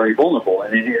being very vulnerable,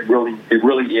 and it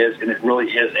really is, and it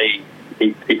really is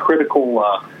a critical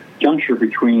juncture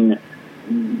between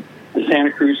the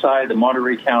Santa Cruz side, the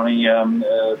Monterey County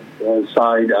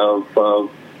side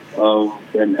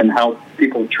and how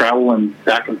people travel and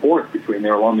back and forth between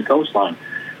there along the coastline.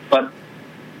 But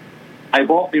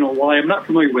while I'm not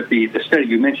familiar with the study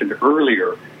you mentioned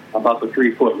earlier about the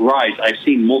 3-foot rise, I've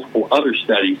seen multiple other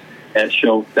studies that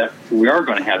show that we are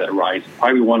going to have that rise.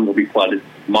 Highway 1 will be flooded.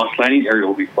 Moss Landing area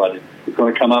will be flooded. It's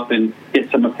going to come up and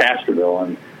hit some of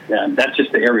Castroville, and that's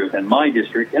just the area within my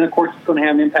district. And, of course, it's going to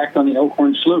have an impact on the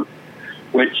Elkhorn Slough,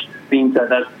 which means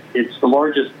that it's the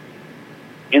largest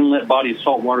inlet body of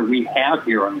salt water we have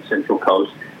here on the Central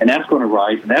Coast, and that's going to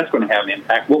rise, and that's going to have an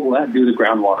impact. What will that do to the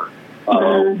groundwater?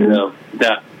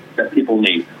 that people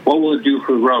need. What will it do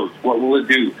for roads? What will it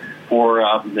do for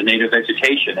the native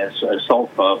vegetation as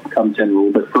salt comes in a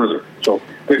little bit further? So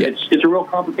it's a real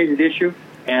complicated issue,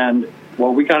 and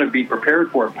we got to be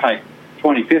prepared for it by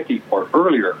 2050 or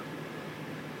earlier.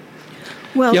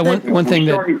 Well, one thing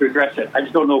we're starting to address it. I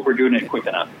just don't know if we're doing it quick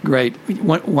enough. Great.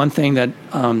 One thing that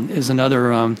is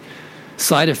another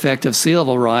side effect of sea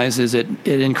level rise is it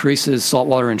increases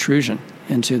saltwater intrusion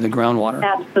into the groundwater.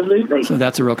 Absolutely. So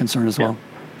that's a real concern as well.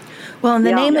 Well, and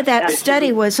the name of that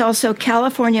study was also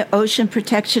California Ocean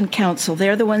Protection Council.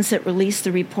 They're the ones that released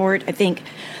the report, I think,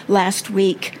 last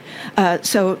week.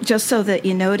 So just so that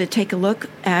you know, to take a look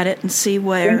at it and see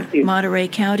where Monterey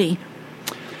County.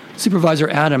 Supervisor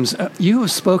Adams, you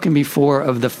have spoken before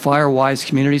of the Firewise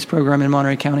Communities program in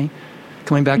Monterey County,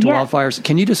 coming back to wildfires.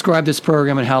 Can you describe this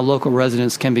program and how local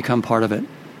residents can become part of it?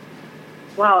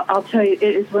 Well, I'll tell you, it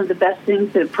is one of the best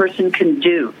things that a person can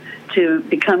do to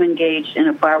become engaged in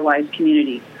a Firewise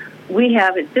community. We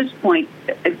have, at this point,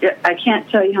 I can't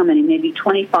tell you how many, maybe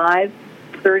 25,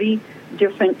 30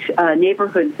 different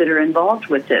neighborhoods that are involved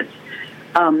with this.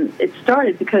 It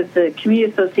started because the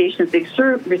Community Association of Big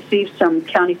Sur received some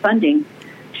county funding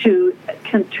to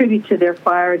contribute to their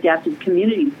fire-adapted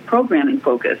community programming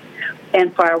focus.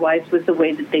 And Firewise was the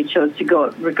way that they chose to go.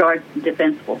 It regards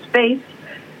defensible space.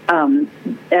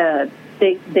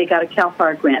 They got a CAL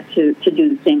FIRE grant to do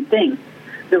the same thing.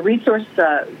 The Resource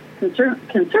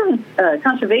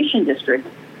Conservation District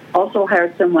also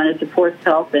hired someone as a forest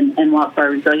health and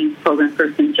wildfire resilience program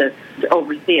person to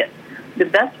oversee it. The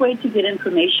best way to get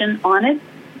information on it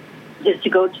is to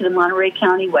go to the Monterey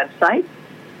County website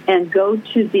and go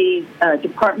to the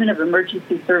Department of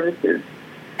Emergency Services,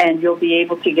 and you'll be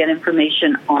able to get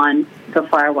information on the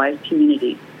Firewise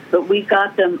community. But we've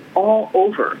got them all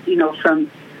over, from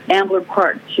Ambler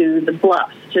Park to the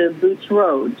Bluffs, to Boots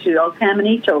Road, to El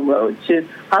Caminito Road, to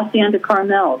Hacienda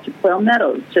Carmel, to Quail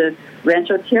Meadows, to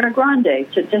Rancho Tierra Grande,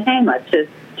 to Tehama, to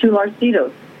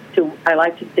Larcitos, to, I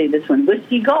like to say this one,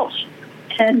 Whiskey Gulch.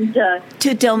 And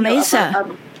to Del Mesa.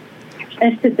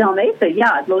 And to Del Mesa,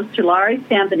 Los Tulares,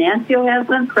 San Venancio has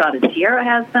them, Corrada Tierra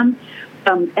has them,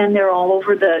 and they're all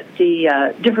over the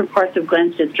different parts of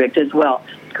Glenn's district as well.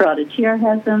 Corrada Tierra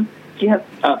has them. Do you have?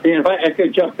 If I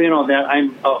could jump in on that,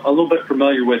 I'm a little bit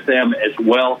familiar with them as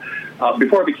well.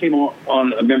 Before I became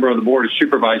a member of the Board of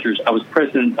Supervisors, I was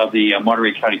president of the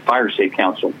Monterey County Fire Safe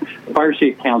Council. The Fire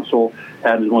Safe Council,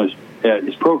 as one of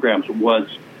its programs, was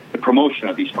the promotion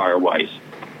of these Firewise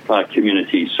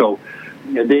communities. So,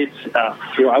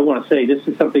 I want to say this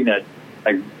is something that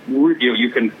you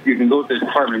can go to the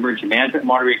Department of Emergency Management in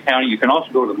Monterey County. You can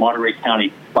also go to the Monterey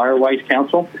County Firewise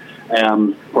Council.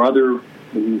 For other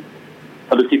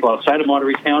people outside of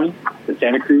Monterey County, the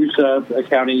Santa Cruz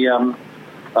County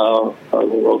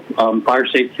Fire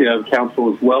Safety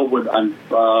Council as well would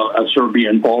sort of be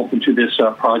involved into this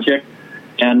project.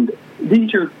 And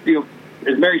these are,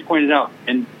 as Mary's pointed out,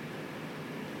 in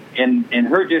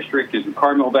her district is the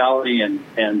Carmel Valley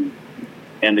and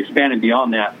expanding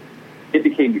beyond that, it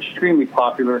became extremely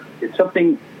popular. It's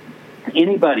something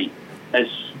anybody as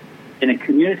in a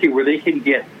community where they can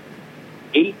get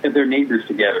 8 of their neighbors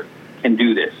together can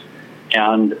do this.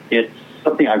 And it's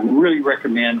something I really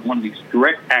recommend, one of these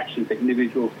direct actions that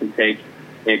individuals can take.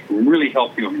 It can really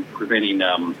help you in preventing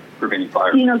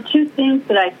fire. 2 things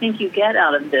that I think you get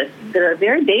out of this that are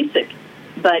very basic,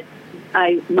 but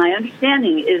my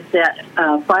understanding is that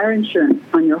fire insurance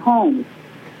on your home,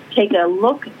 take a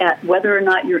look at whether or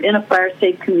not you're in a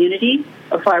fire-safe community,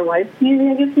 a Firewise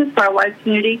community, Firewise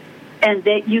community, and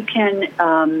that you can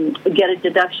get a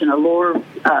deduction, a lower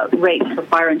rate for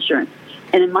fire insurance.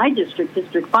 And in my district,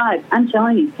 District 5, I'm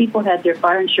telling you, people had their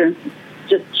fire insurance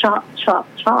just chop,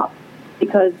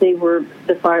 because they were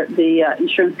the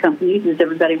insurance companies, as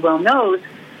everybody well knows,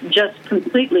 just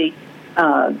completely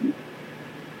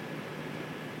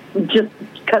just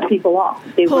cut people off.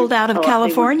 They pulled out of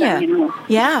California.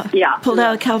 Pulled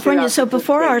out of California. So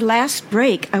before our last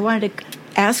break, I wanted to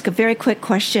ask a very quick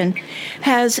question.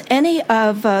 Has any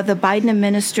of the Biden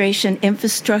administration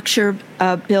infrastructure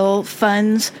bill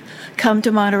funds come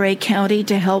to Monterey County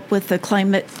to help with the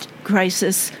climate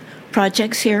crisis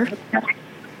projects here?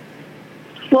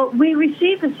 Well, we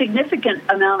received a significant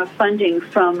amount of funding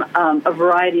from a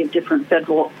variety of different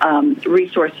federal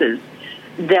resources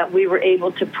that we were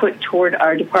able to put toward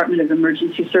our Department of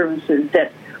Emergency Services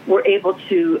that were able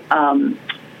to, to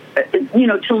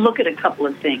look at a couple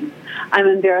of things. I'm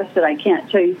embarrassed that I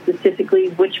can't tell you specifically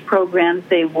which programs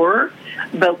they were,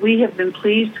 but we have been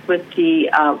pleased with the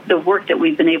work that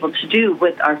we've been able to do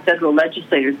with our federal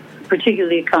legislators,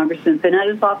 particularly Congressman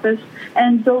Panetta's office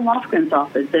and Bill Lofgren's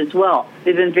office as well.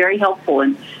 They've been very helpful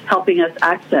in helping us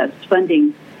access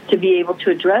funding to be able to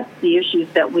address the issues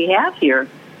that we have here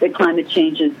that climate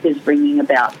change is bringing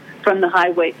about, from the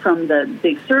highway, from the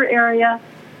Big Sur area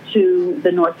to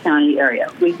the North County area.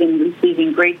 We've been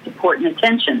receiving great support and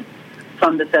attention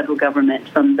from the federal government,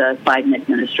 from the Biden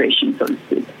administration, so to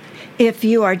speak. If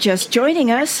you are just joining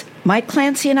us, Mike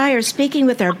Clancy and I are speaking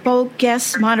with our bold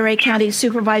guests, Monterey County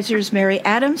Supervisors Mary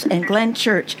Adams and Glenn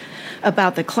Church,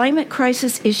 about the climate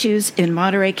crisis issues in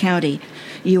Monterey County.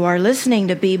 You are listening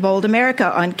to Be Bold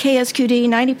America on KSQD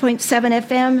 90.7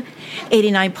 FM,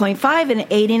 89.5 and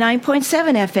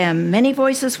 89.7 FM. Many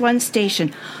voices, one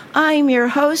station. I'm your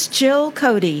host, Jill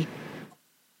Cody.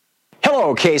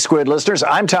 Hello, K-Squid listeners.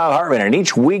 I'm Tom Hartman, and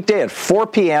each weekday at 4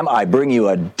 p.m., I bring you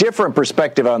a different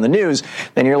perspective on the news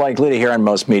than you're likely to hear on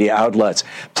most media outlets.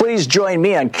 Please join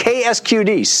me on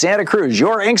KSQD Santa Cruz,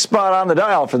 your ink spot on the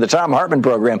dial for the Tom Hartman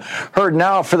program, heard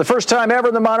now for the first time ever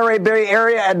in the Monterey Bay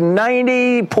area at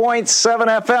 90.7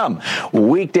 FM,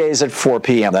 weekdays at 4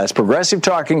 p.m. That's progressive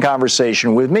talking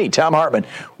conversation with me, Tom Hartman,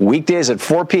 weekdays at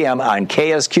 4 p.m. on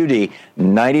KSQD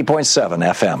 90.7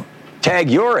 FM.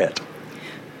 Tag, you're it.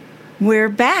 We're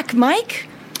back. Mike,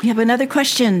 you have another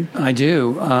question. I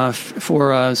do.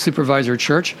 For Supervisor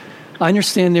Church, I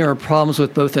understand there are problems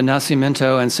with both the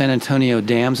Nacimiento and San Antonio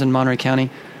dams in Monterey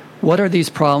County. What are these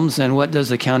problems, and what does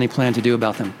the county plan to do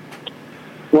about them?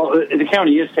 Well, the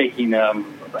county is taking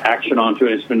action onto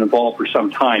it. It's been involved for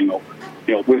some time.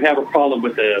 We have a problem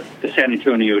with the San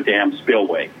Antonio Dam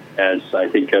spillway, as I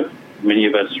think many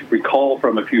of us recall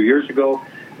from a few years ago.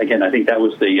 Again, I think that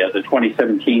was the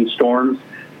 2017 storms.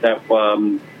 I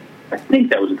think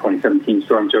that was the 2017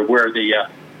 storms, where the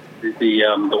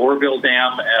Oroville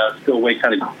Dam spillway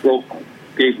kind of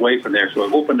gave way from there. So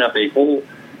it opened up a whole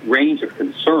range of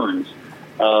concerns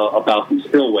about the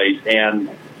spillways, and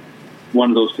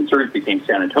one of those concerns became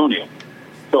San Antonio.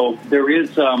 So there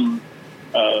is we're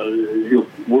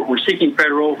seeking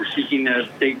federal, we're seeking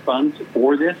state funds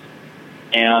for this,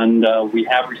 and we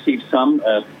have received some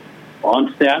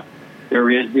on staff.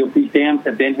 These dams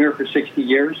have been here for 60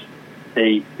 years.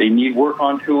 They need work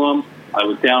onto them. I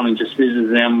was down and just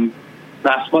visited them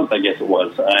last month, I guess it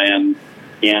was, and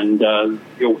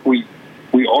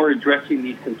we are addressing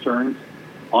these concerns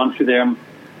onto them.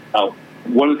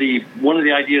 One of the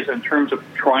ideas in terms of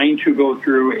trying to go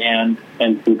through and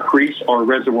increase our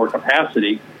reservoir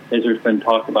capacity is there's been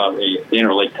talk about the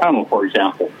Interlake Tunnel, for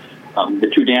example.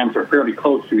 The two dams are fairly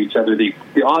close to each other. The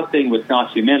odd thing with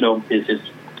Nacimiento is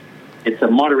it's a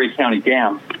Monterey County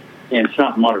dam, and it's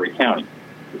not in Monterey County.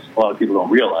 A lot of people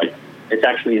don't realize. It's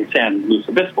actually in San Luis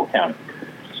Obispo County.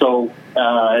 So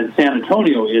San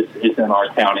Antonio is in our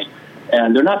county,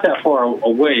 and they're not that far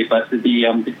away, but the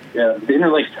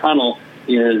Interlake Tunnel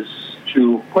is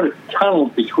to put a tunnel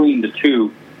between the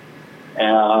two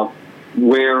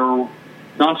where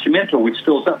Nacimiento, which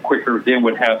fills up quicker, then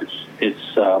would have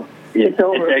its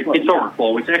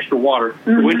overflow. It's extra water.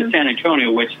 Mm-hmm. The way to San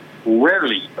Antonio, which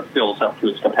rarely fills up to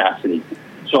its capacity.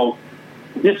 So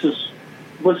this is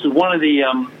one of the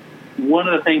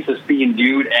things that's being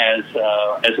viewed as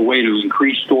a way to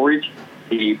increase storage.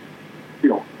 The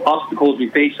obstacles we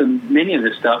face in many of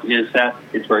this stuff is that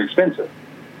it's very expensive.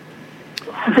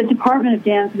 The Department of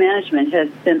Dams Management has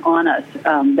been on us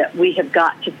that we have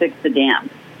got to fix the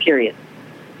dams, period.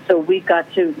 So we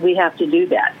have to do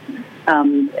that.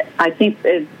 I think,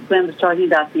 as Glenn was talking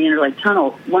about the Interlake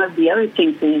Tunnel, one of the other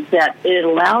things is that it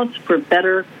allows for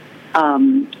better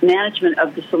management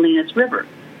of the Salinas River,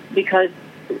 because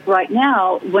right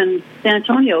now, when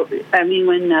Nacimiento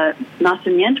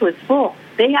is full,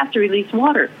 they have to release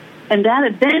water, and that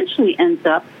eventually ends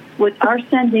up with our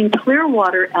sending clear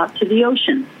water out to the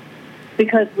ocean,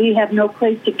 because we have no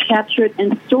place to capture it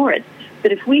and store it.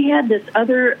 But if we had this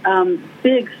other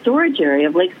big storage area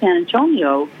of Lake San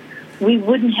Antonio, we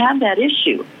wouldn't have that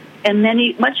issue. And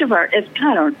much of our, as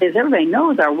everybody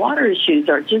knows, our water issues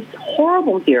are just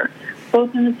horrible here,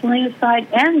 both in the Salinas side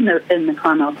and in the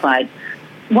Carmel side.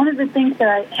 One of the things that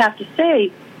I have to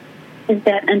say is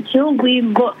that until we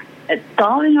look at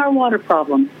solving our water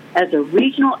problem as a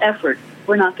regional effort,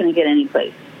 we're not going to get any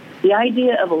place. The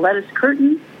idea of a lettuce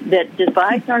curtain that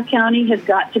divides our county has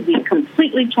got to be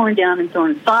completely torn down and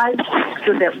thrown aside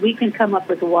so that we can come up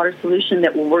with a water solution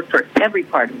that will work for every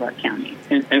part of our county.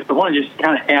 And I want to just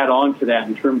kind of add on to that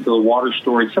in terms of the water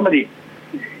storage.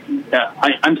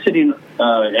 I'm sitting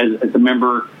as a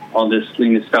member on this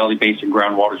Salinas Valley Basin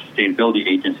Groundwater Sustainability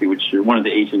Agency, which is one of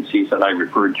the agencies that I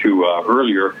referred to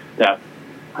earlier. That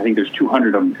I think there's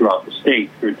 200 of them throughout the state.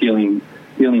 They're dealing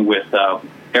with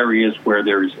areas where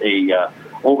there's a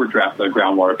overdraft the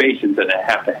groundwater basins, and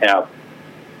have to have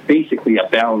basically a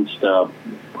balanced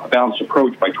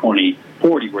approach by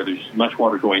 2040, where there's as much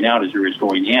water going out as there is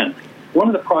going in. One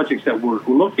of the projects that we're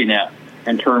looking at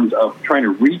in terms of trying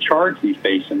to recharge these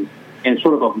basins and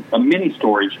sort of a mini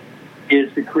storage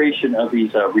is the creation of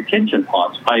these retention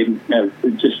ponds. I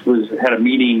had a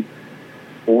meeting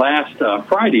last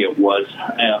Friday. It was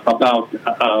about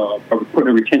putting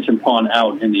a retention pond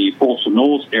out in the Folsom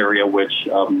Knolls area, which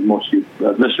most of you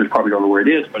listeners probably don't know where it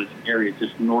is, but it's an area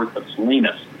just north of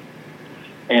Salinas,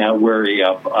 and where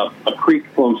a creek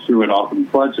flows through and often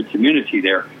floods the community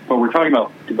there. But we're talking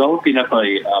about developing up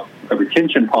a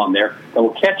retention pond there that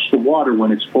will catch the water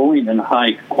when it's flowing in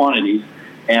high quantities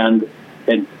and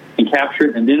capture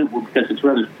it, and then because it's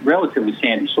relatively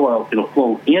sandy soil, it'll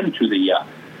flow into the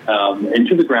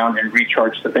ground and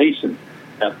recharge the basin.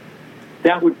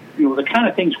 That would, the kind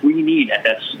of things we need at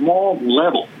that small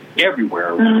level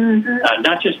everywhere,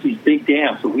 not just these big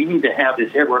dams. So we need to have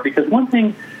this everywhere, because one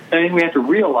thing I think we have to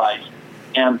realize,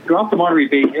 and throughout the Monterey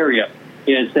Bay area,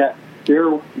 is that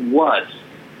there was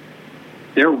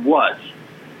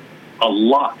a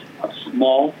lot of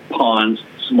small ponds,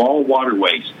 small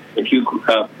waterways,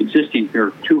 existing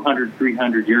here 200,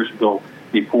 300 years ago,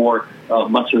 before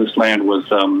much of this land was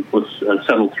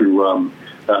settled through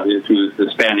the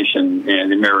Spanish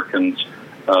and Americans,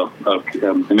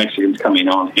 the Mexicans coming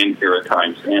on in here at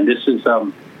times. And this is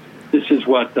kind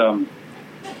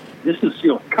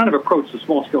of approach, the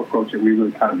small scale approach that we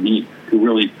really kind of need to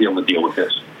really be able to deal with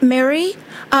this. Mary,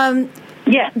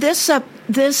 this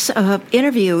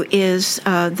interview is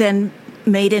then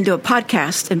made into a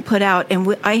podcast and put out,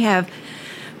 and I have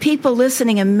people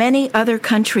listening in many other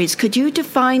countries. Could you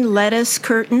define lettuce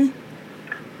curtain?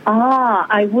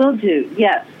 I will do,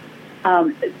 yes.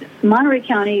 Monterey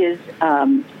County is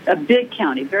a big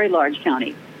county, very large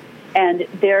county, and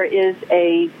there is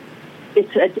a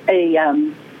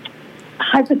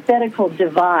hypothetical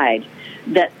divide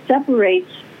that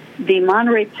separates the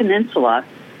Monterey Peninsula,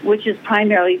 which is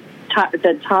primarily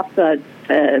the top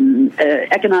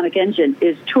economic engine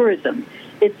is tourism.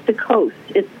 It's the coast.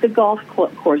 It's the golf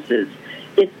courses.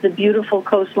 It's the beautiful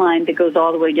coastline that goes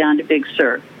all the way down to Big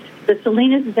Sur. The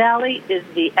Salinas Valley is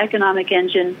the economic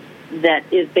engine that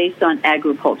is based on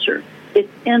agriculture. It's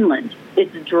inland.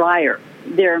 It's drier.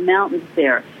 There are mountains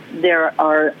there. There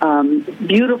are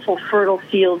beautiful, fertile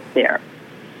fields there.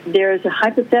 There's a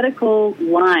hypothetical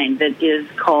line that is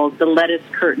called the lettuce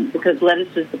curtain, because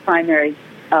lettuce is the primary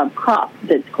crop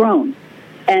that's grown.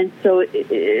 And so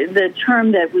the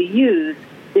term that we use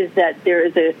is that there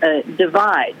is a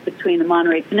divide between the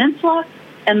Monterey Peninsula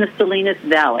and the Salinas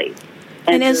Valley.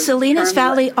 And is Salinas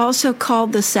Valley also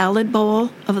called the salad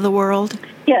bowl of the world?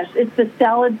 Yes, it's the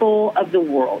salad bowl of the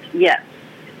world, yes.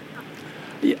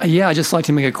 Yeah, I'd just like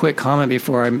to make a quick comment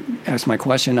before I ask my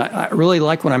question. I really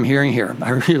like what I'm hearing here. I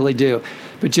really do,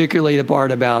 particularly the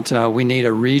part about we need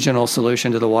a regional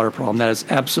solution to the water problem. That is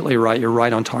absolutely right. You're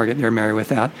right on target there, Mary, with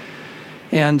that.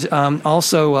 And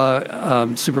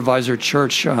also, Supervisor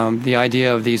Church, the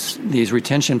idea of these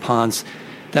retention ponds,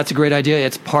 that's a great idea.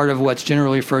 It's part of what's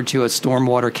generally referred to as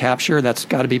stormwater capture. That's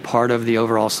got to be part of the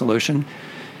overall solution.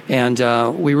 And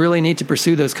we really need to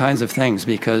pursue those kinds of things,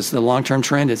 because the long-term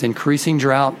trend is increasing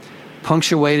drought,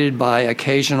 punctuated by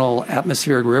occasional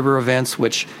atmospheric river events,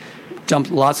 which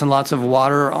dump lots and lots of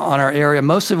water on our area,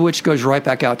 most of which goes right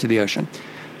back out to the ocean.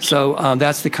 So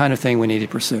that's the kind of thing we need to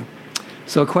pursue.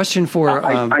 So a question for...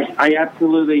 I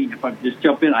absolutely, if I just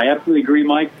jump in, I absolutely agree,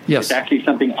 Mike. Yes. It's actually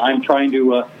something I'm trying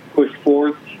to push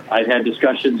forth. I've had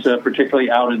discussions, particularly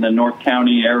out in the North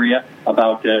County area,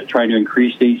 about trying to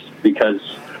increase these, because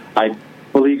I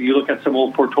believe you look at some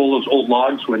old Portolo's old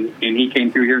logs when he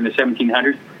came through here in the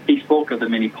 1700s, he spoke of the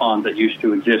many ponds that used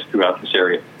to exist throughout this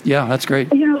area. Yeah, that's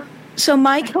great. So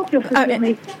Mike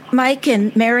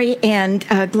and Mary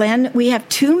and Glenn, we have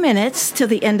 2 minutes till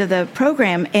the end of the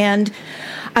program, and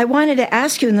I wanted to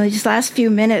ask you in these last few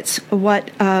minutes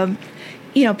what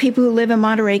people who live in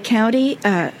Monterey County,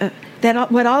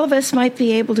 what all of us might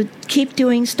be able to keep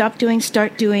doing, stop doing,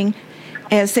 start doing,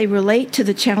 as they relate to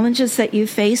the challenges that you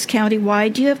face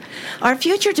countywide. Our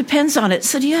future depends on it.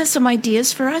 So do you have some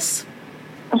ideas for us?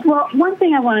 Well, one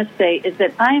thing I want to say is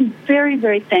that I am very,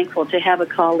 very thankful to have a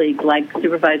colleague like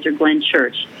Supervisor Glenn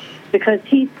Church, because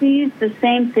he sees the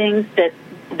same things that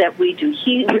we do.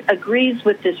 He agrees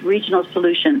with this regional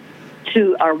solution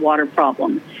to our water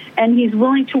problem, and he's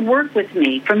willing to work with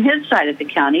me from his side of the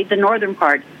county, the northern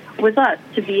part, with us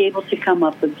to be able to come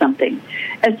up with something.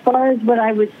 As far as what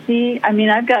I would see,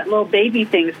 I've got little baby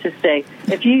things to say.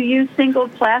 If you use single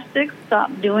plastics,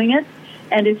 stop doing it.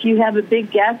 And if you have a big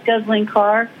gas-guzzling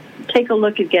car, take a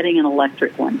look at getting an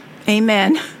electric one.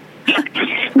 Amen.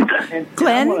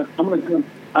 Glenn?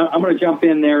 I'm going to jump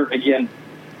in there again,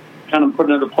 kind of put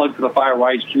another plug for the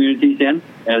Firewise communities in,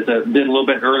 as I did a little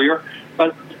bit earlier.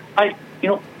 But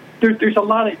there's a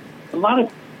lot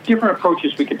of different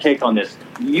approaches we could take on this.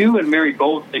 You and Mary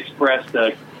both expressed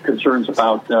concerns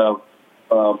about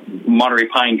Monterey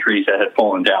pine trees that had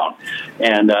fallen down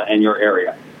and your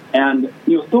area. And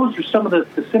those are some of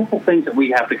the simple things that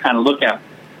we have to kind of look at.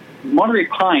 Monterey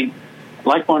pine,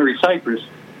 like Monterey cypress,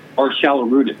 are shallow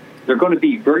rooted. They're going to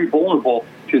be very vulnerable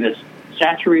to this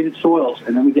saturated soils,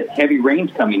 and then we get heavy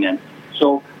rains coming in.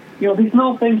 So, these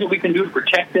little things that we can do to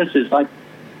protect this is like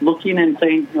looking and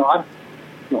saying,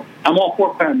 I'm all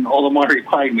for planting all the Monterey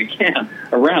pine we can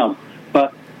around,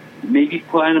 but maybe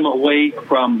plant them away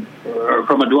from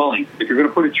a dwelling. If you're going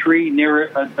to put a tree near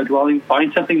a dwelling,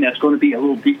 find something that's going to be a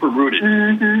little deeper rooted.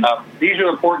 Mm-hmm. These are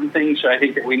important things I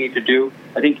think that we need to do.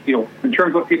 I think, in terms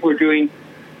of what people are doing,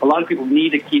 a lot of people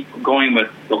need to keep going with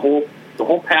the whole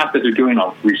path that they're doing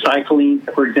on recycling,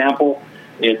 for example.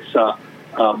 It's,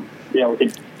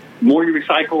 it's more you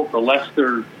recycle, the less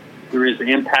there is an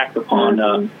impact upon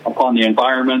the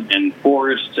environment and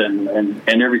forests and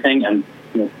everything. And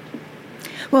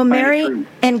well, Mary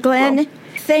and Glenn,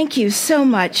 thank you so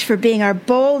much for being our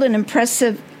bold and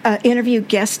impressive interview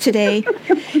guest today.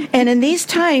 And in these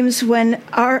times when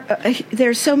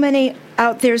there's so many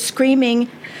out there screaming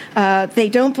they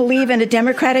don't believe in a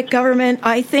democratic government,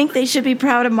 I think they should be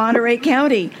proud of Monterey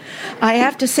County. I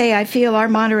have to say, I feel our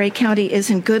Monterey County is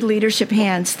in good leadership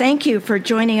hands. Thank you for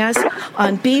joining us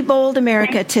on Be Bold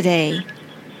America today.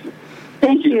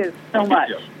 Thank you so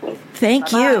much.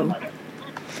 Thank you.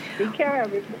 Be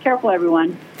careful,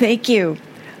 everyone. Thank you.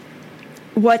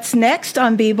 What's next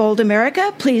on Be Bold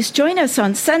America? Please join us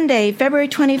on Sunday, February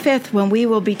 25th, when we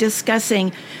will be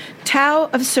discussing Tao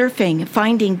of Surfing,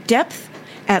 Finding Depth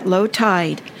at Low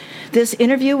Tide. This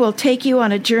interview will take you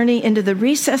on a journey into the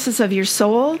recesses of your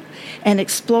soul and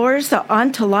explores the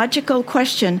ontological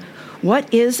question,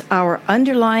 what is our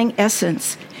underlying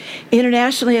essence?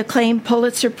 Internationally acclaimed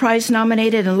Pulitzer Prize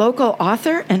nominated and local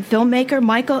author and filmmaker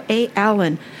Michael A.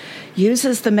 Allen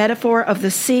uses the metaphor of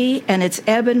the sea and its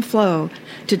ebb and flow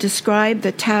to describe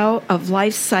the Tao of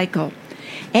life's cycle.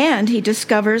 And he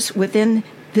discovers within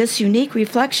this unique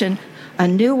reflection a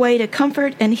new way to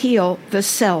comfort and heal the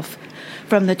self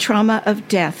from the trauma of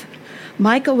death.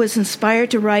 Michael was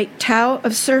inspired to write Tao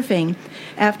of Surfing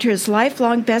after his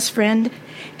lifelong best friend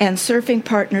and surfing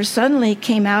partner suddenly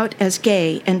came out as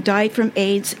gay and died from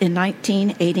AIDS in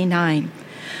 1989.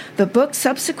 The book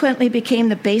subsequently became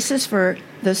the basis for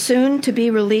the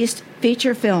soon-to-be-released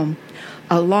feature film,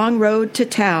 A Long Road to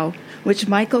Tao, which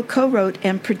Michael co-wrote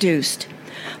and produced.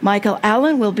 Michael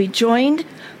Allen will be joined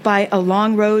by A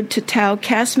Long Road to Tao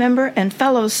cast member and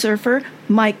fellow surfer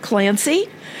Mike Clancy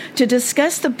to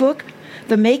discuss the book,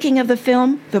 the making of the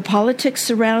film, the politics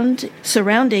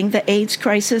surrounding the AIDS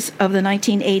crisis of the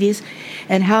 1980s,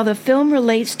 and how the film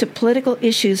relates to political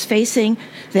issues facing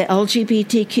the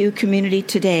LGBTQ community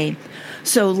today.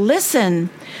 So listen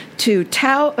to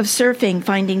Tao of Surfing,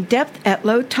 Finding Depth at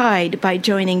Low Tide by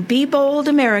joining Be Bold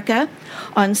America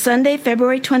on Sunday,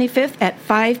 February 25th at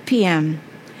 5 p.m.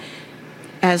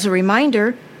 As a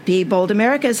reminder, Be Bold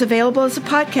America is available as a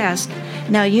podcast.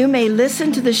 Now you may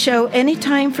listen to the show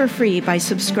anytime for free by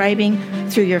subscribing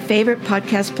through your favorite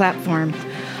podcast platform.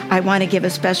 I want to give a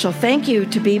special thank you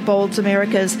to Be Bold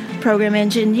America's program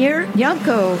engineer,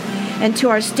 Yanko, and to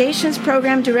our station's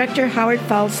program director, Howard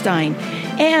Feldstein,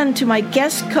 and to my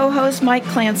guest co-host, Mike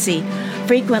Clancy,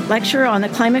 frequent lecturer on the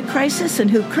climate crisis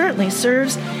and who currently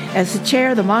serves as the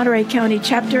chair of the Monterey County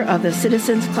Chapter of the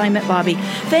Citizens Climate Lobby.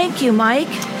 Thank you, Mike.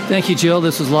 Thank you, Jill.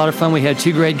 This was a lot of fun. We had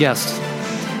two great guests.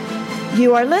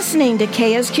 You are listening to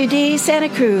KSQD Santa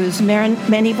Cruz,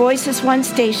 many voices, one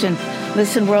station.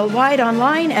 Listen worldwide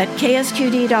online at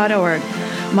ksqd.org.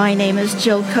 My name is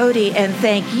Jill Cody, and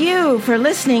thank you for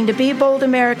listening to Be Bold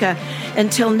America.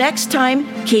 Until next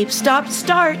time, keep, stop,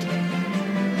 start.